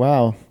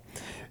 Wow.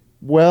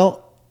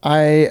 Well,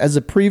 as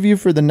a preview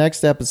for the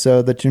next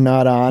episode that you're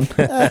not on,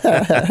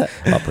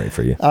 I'll pray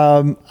for you.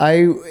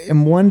 I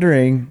am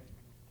wondering,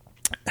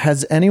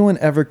 has anyone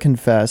ever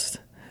confessed?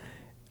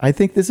 I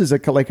think this is a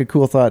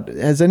cool thought.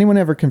 Has anyone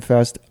ever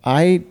confessed?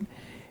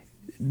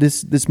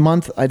 This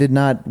month I did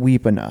not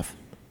weep enough.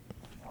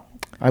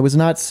 I was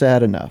not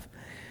sad enough,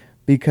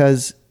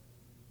 because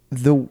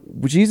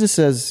Jesus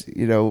says,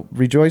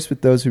 rejoice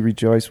with those who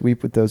rejoice,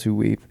 weep with those who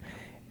weep.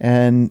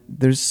 And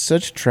there's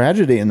such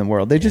tragedy in the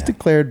world. They just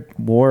declared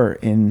war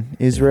in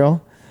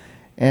Israel.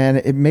 And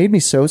it made me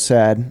so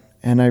sad.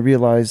 And I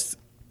realized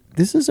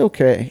this is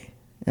okay.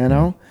 I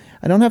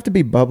don't have to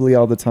be bubbly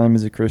all the time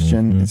as a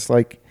Christian. It's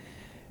like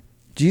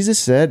Jesus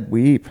said,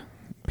 weep.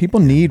 People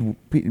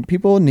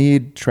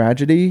need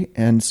tragedy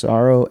and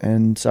sorrow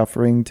and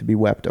suffering to be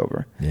wept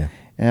over. Yeah.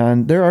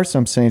 And there are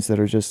some saints that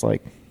are just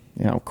like,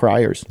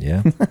 criers.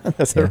 Yeah.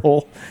 That's their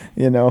whole,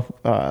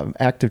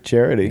 act of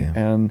charity. Yeah.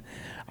 And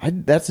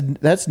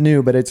that's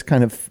new, but it's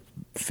kind of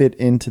fit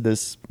into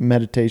this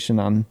meditation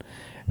on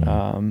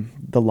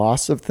the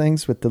loss of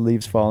things with the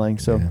leaves falling.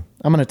 So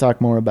I'm going to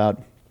talk more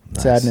about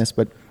sadness,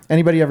 but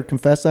anybody ever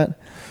confess that?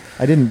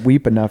 I didn't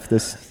weep enough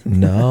this.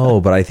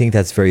 No, but I think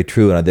that's very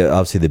true. And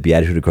obviously the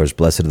Beatitude, of course,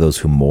 blessed are those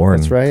who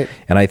mourn. That's right.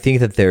 And I think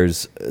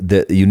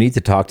that you need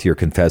to talk to your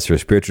confessor or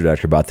spiritual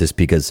director about this,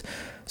 because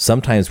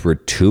sometimes we're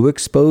too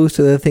exposed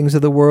to the things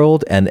of the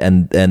world, and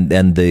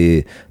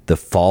the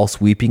false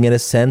weeping, in a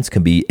sense,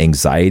 can be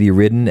anxiety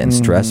ridden and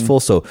stressful.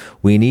 So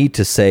we need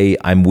to say,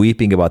 I'm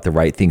weeping about the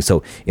right thing.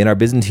 So in our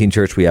Byzantine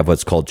church, we have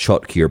what's called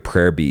chotki, or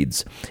prayer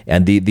beads.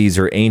 And these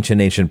are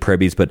ancient prayer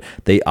beads, but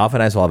they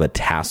oftentimes will have a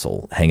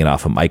tassel hanging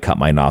off them. I cut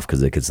mine off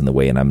because it gets in the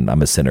way and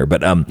I'm a sinner.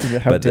 But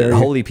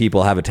holy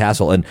people have a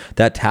tassel. And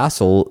that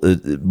tassel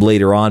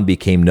later on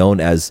became known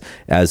as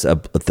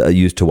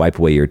used to wipe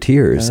away your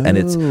tears. And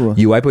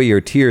you wipe away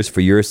your tears for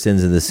your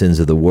sins and the sins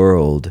of the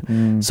world.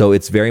 So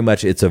it's very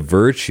much, it's a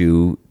virtue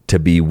to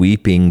be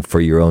weeping for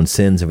your own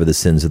sins and for the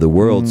sins of the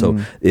world. So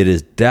it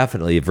is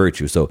definitely a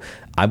virtue. So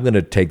I'm going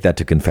to take that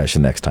to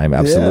confession next time.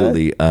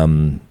 Absolutely. Yeah.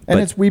 And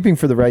it's weeping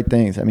for the right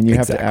things. I mean, you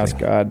have to ask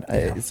God.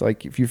 Yeah. It's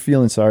like if you're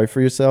feeling sorry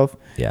for yourself,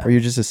 Yeah. or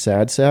you're just a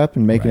sad sap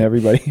and making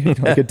everybody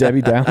like a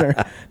Debbie Downer,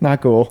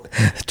 not cool.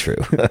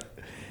 True.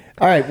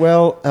 All right.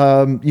 Well,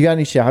 you got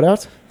any shout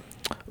outs?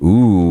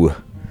 Ooh.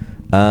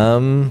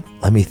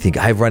 Let me think.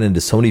 I've run into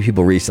so many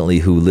people recently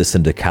who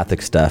listen to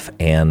Catholic stuff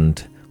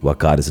and What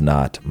God Is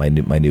Not, my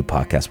new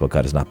podcast, What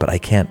God Is Not, but I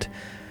can't,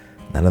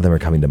 none of them are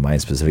coming to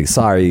mind specifically.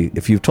 Sorry,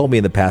 if you've told me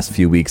in the past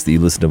few weeks that you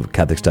listen to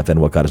Catholic stuff and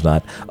What God Is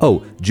Not.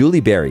 Oh, Julie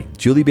Berry.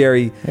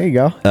 There you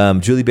go.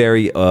 Julie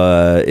Berry,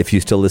 if you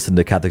still listen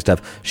to Catholic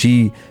stuff,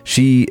 she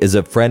is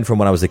a friend from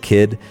when I was a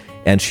kid,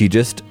 and she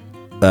just,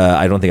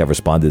 I don't think I've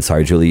responded,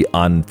 sorry, Julie,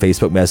 on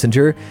Facebook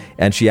Messenger,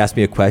 and she asked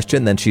me a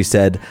question, then she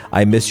said,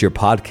 I miss your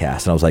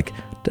podcast, and I was like,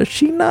 does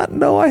she not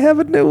know I have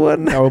a new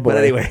one? Oh, boy.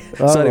 But anyway,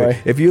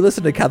 Boy. If you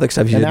listen to Catholic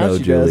stuff, you should know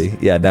Julie.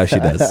 Does. Yeah, now she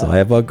does. So I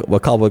have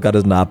what called What God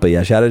Is Not. But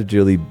yeah, shout out to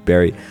Julie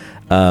Berry.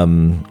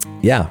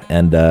 Yeah,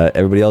 and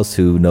everybody else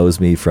who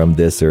knows me from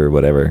this or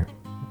whatever,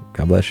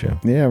 God bless you.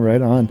 Yeah,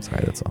 right on.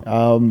 Sorry, that's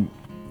all.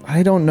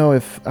 I don't know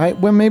if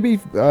maybe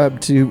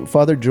to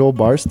Father Joel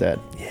Barstead.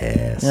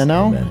 Yes. You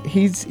know, Amen.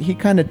 he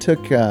kind of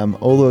took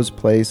Olo's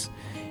place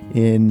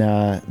in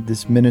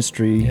this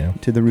ministry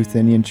to the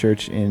Ruthenian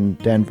Church in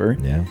Denver.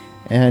 Yeah.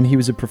 And he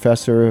was a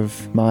professor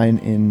of mine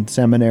in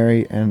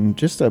seminary, and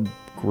just a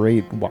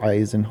great,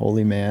 wise, and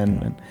holy man,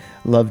 and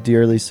loved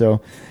dearly. So,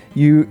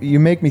 you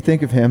make me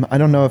think of him. I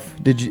don't know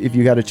if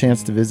you got a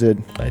chance to visit.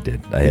 I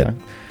did.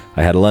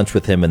 I had a lunch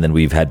with him, and then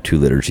we've had 2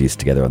 liturgies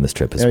together on this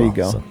trip as well. There you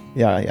go. So.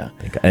 Yeah.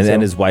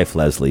 And his wife,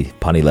 Leslie,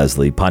 Pani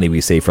Leslie. Pani,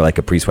 we say for like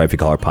a priest wife, we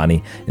call her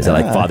Pani. Is that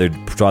like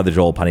Father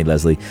Joel, Pani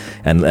Leslie?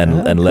 And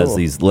cool.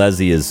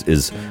 Leslie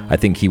is, I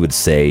think he would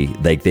say,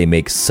 like, they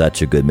make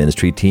such a good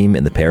ministry team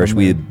in the parish.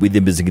 We the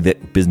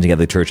Byzantine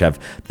Catholic Church have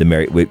the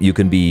married, you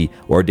can be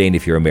ordained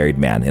if you're a married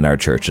man in our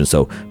church. And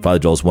so Father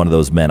Joel's one of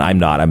those men. I'm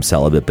not, I'm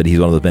celibate, but he's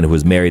one of those men who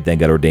was married, then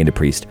got ordained a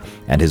priest.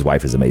 And his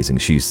wife is amazing.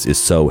 She is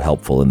so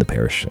helpful in the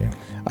parish. Yeah.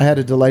 I had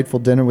a delightful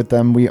dinner with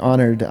them. We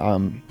honored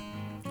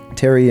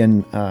Terry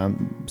and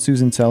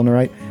Susan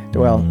Selnerite.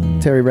 Well,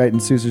 Terry Wright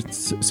and Susan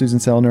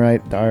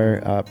Selnerite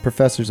are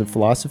professors of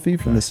philosophy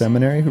from the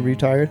seminary who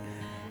retired,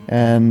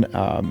 and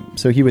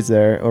so he was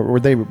there, or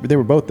they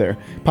were both there.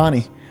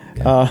 Pani,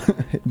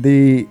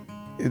 the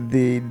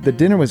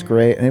dinner was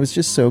great, and it was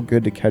just so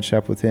good to catch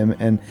up with him,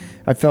 and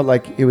I felt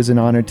like it was an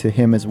honor to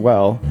him as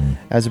well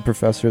as a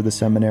professor of the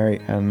seminary,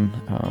 and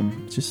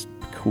just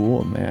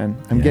cool, man.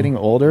 I'm getting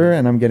older,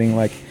 and I'm getting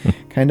like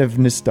kind of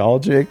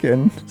nostalgic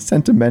and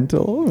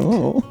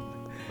sentimental.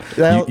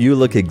 You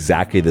look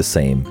exactly the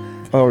same.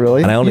 Oh,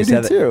 really? And I only you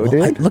said do too,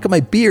 dude. Look at my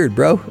beard,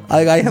 bro.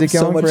 I have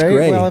so much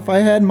gray. Well, if I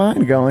had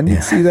mine going,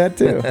 you'd see that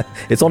too.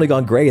 It's only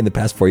gone gray in the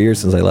past 4 years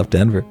since I left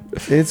Denver.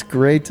 It's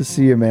great to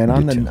see you, man.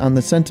 On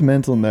the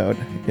sentimental note,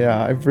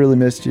 yeah, I've really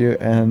missed you,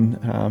 and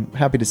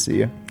happy to see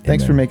you.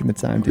 Thanks for making the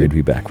time, dude. Great to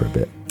be back for a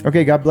bit.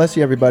 Okay, God bless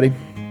you, everybody.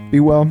 Be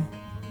well.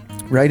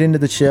 Right into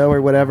the show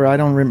or whatever. I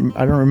don't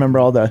remember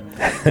all the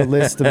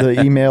list of the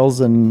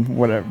emails and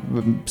whatever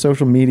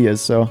social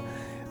medias. So,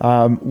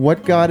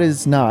 What God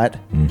Is Not,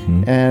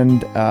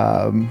 and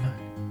I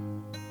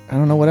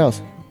don't know what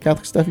else.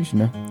 Catholic stuff you should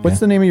know.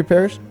 What's the name of your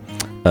parish?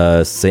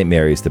 St.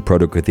 Mary's, the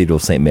Proto Cathedral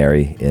of St.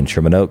 Mary in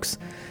Sherman Oaks.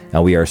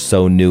 And we are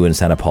so new in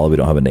Santa Paula, we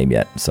don't have a name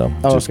yet. So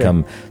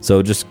come.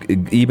 So just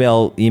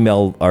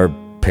email our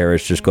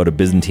parish. Just go to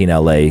Byzantine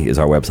LA is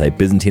our website,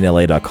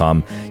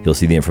 byzantinela.com. You'll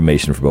see the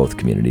information for both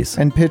communities.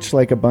 And pitch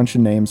like a bunch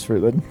of names for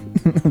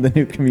the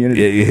new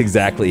community. Yeah,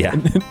 exactly, yeah.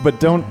 But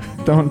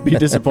don't be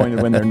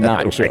disappointed when they're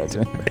not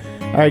chosen.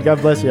 All right, God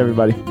bless you,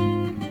 everybody.